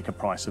the sticker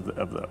price of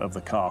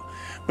the car.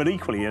 But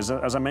equally, as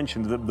I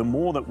mentioned, the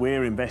more that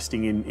we're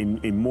investing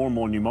in more and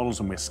more new models,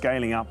 and we're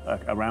scaling up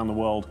around the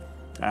world,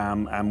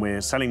 and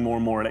we're selling more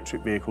and more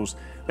electric vehicles,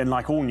 then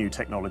like all new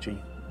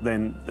technology,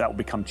 then that will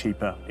become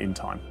cheaper in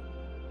time.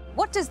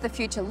 What does the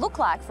future look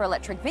like for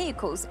electric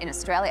vehicles in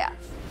Australia?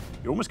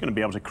 You're almost going to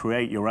be able to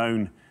create your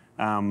own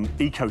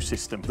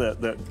ecosystem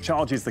that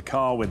charges the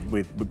car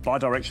with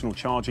bi-directional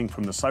charging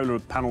from the solar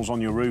panels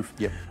on your roof.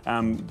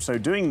 So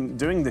doing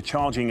the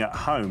charging at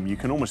home,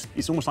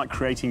 it's almost like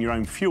creating your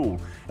own fuel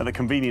at the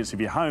convenience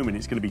of your home, and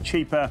it's going to be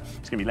cheaper,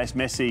 it's going to be less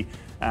messy,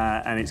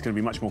 and it's going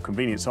to be much more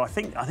convenient. So I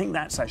think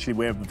that's actually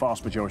where the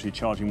vast majority of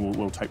charging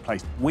will take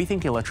place. We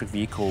think electric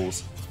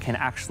vehicles can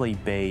actually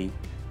be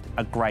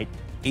a great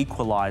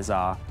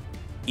equaliser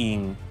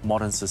in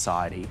modern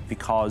society,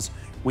 because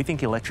we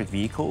think electric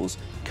vehicles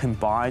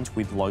combined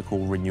with local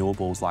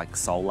renewables like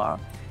solar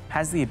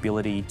has the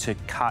ability to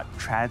cut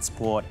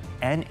transport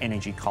and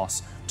energy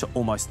costs to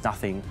almost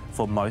nothing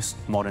for most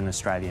modern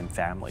Australian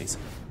families.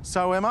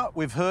 So Emma,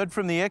 we've heard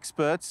from the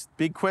experts.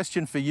 Big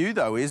question for you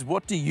though is,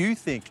 what do you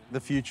think the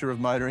future of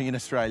motoring in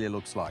Australia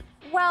looks like?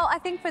 Well, I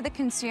think for the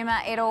consumer,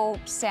 it all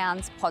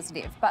sounds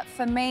positive. But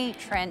for me,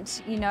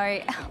 Trent, you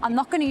know, I'm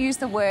not going to use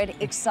the word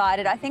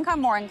excited. I think I'm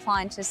more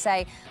inclined to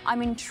say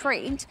I'm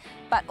intrigued,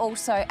 but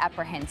also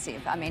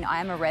apprehensive. I mean, I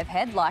am a rev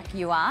head like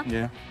you are.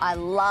 Yeah. I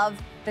love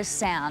the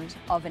sound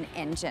of an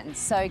engine.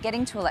 So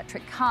getting to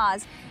electric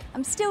cars,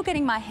 I'm still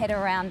getting my head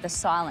around the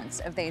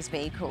silence of these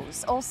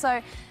vehicles. Also,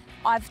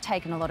 I've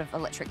taken a lot of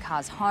electric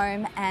cars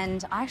home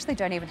and I actually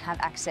don't even have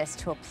access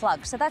to a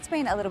plug. So that's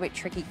been a little bit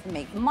tricky for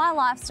me. My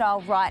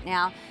lifestyle right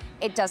now,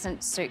 it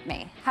doesn't suit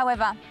me.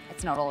 However,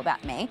 it's not all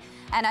about me.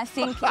 And I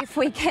think if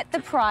we get the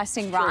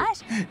pricing right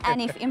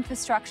and if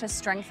infrastructure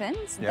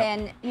strengthens,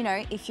 then, you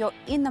know, if you're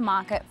in the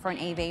market for an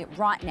EV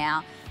right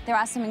now, there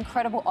are some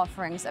incredible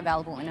offerings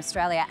available in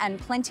Australia and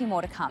plenty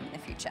more to come in the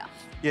future.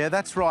 Yeah,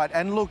 that's right.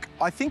 And look,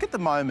 I think at the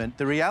moment,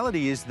 the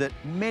reality is that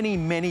many,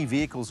 many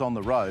vehicles on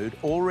the road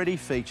already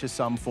feature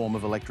some form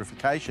of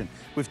electrification.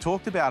 We've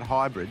talked about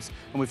hybrids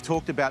and we've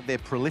talked about their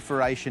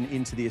proliferation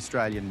into the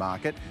Australian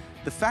market.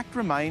 The fact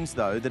remains,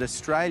 though, that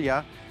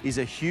Australia is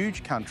a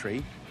huge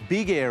country,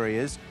 big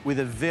areas with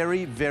a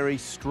very, very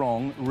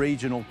strong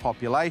regional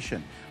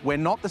population. We're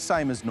not the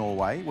same as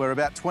Norway. We're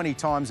about 20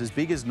 times as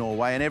big as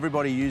Norway, and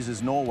everybody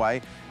uses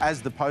Norway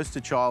as the poster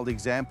child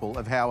example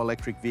of how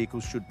electric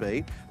vehicles should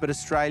be. But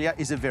Australia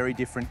is a very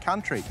different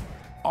country.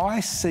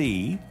 I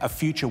see a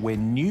future where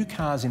new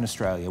cars in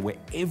Australia, where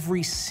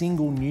every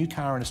single new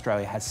car in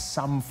Australia has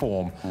some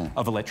form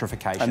of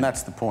electrification. And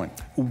that's the point.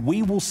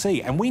 We will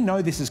see, and we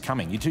know this is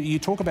coming. You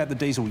talk about the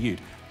diesel ute.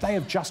 They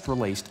have just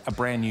released a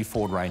brand new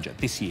Ford Ranger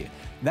this year.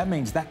 That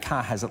means that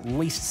car has at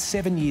least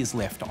 7 years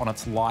left on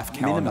its life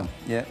calendar. Minimum,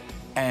 yeah.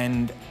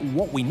 And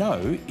what we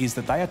know is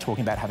that they are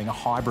talking about having a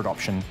hybrid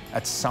option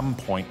at some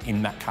point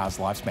in that car's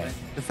lifespan.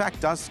 The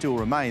fact does still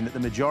remain that the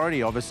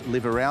majority of us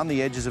live around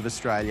the edges of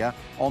Australia,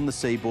 on the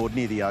seaboard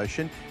near the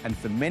ocean, and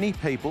for many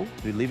people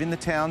who live in the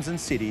towns and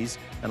cities,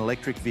 an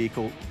electric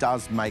vehicle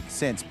does make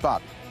sense.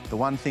 But the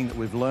one thing that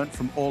we've learnt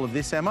from all of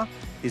this, Emma,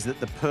 is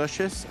that the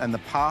purchase and the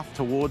path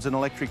towards an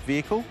electric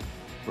vehicle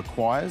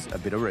requires a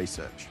bit of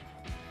research.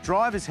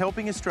 Drive is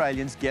helping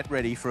Australians get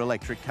ready for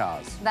electric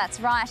cars. That's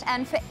right.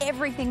 And for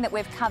everything that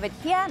we've covered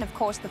here, and of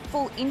course the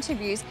full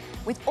interviews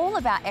with all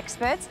of our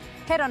experts,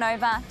 head on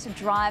over to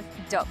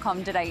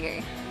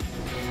Drive.com.au.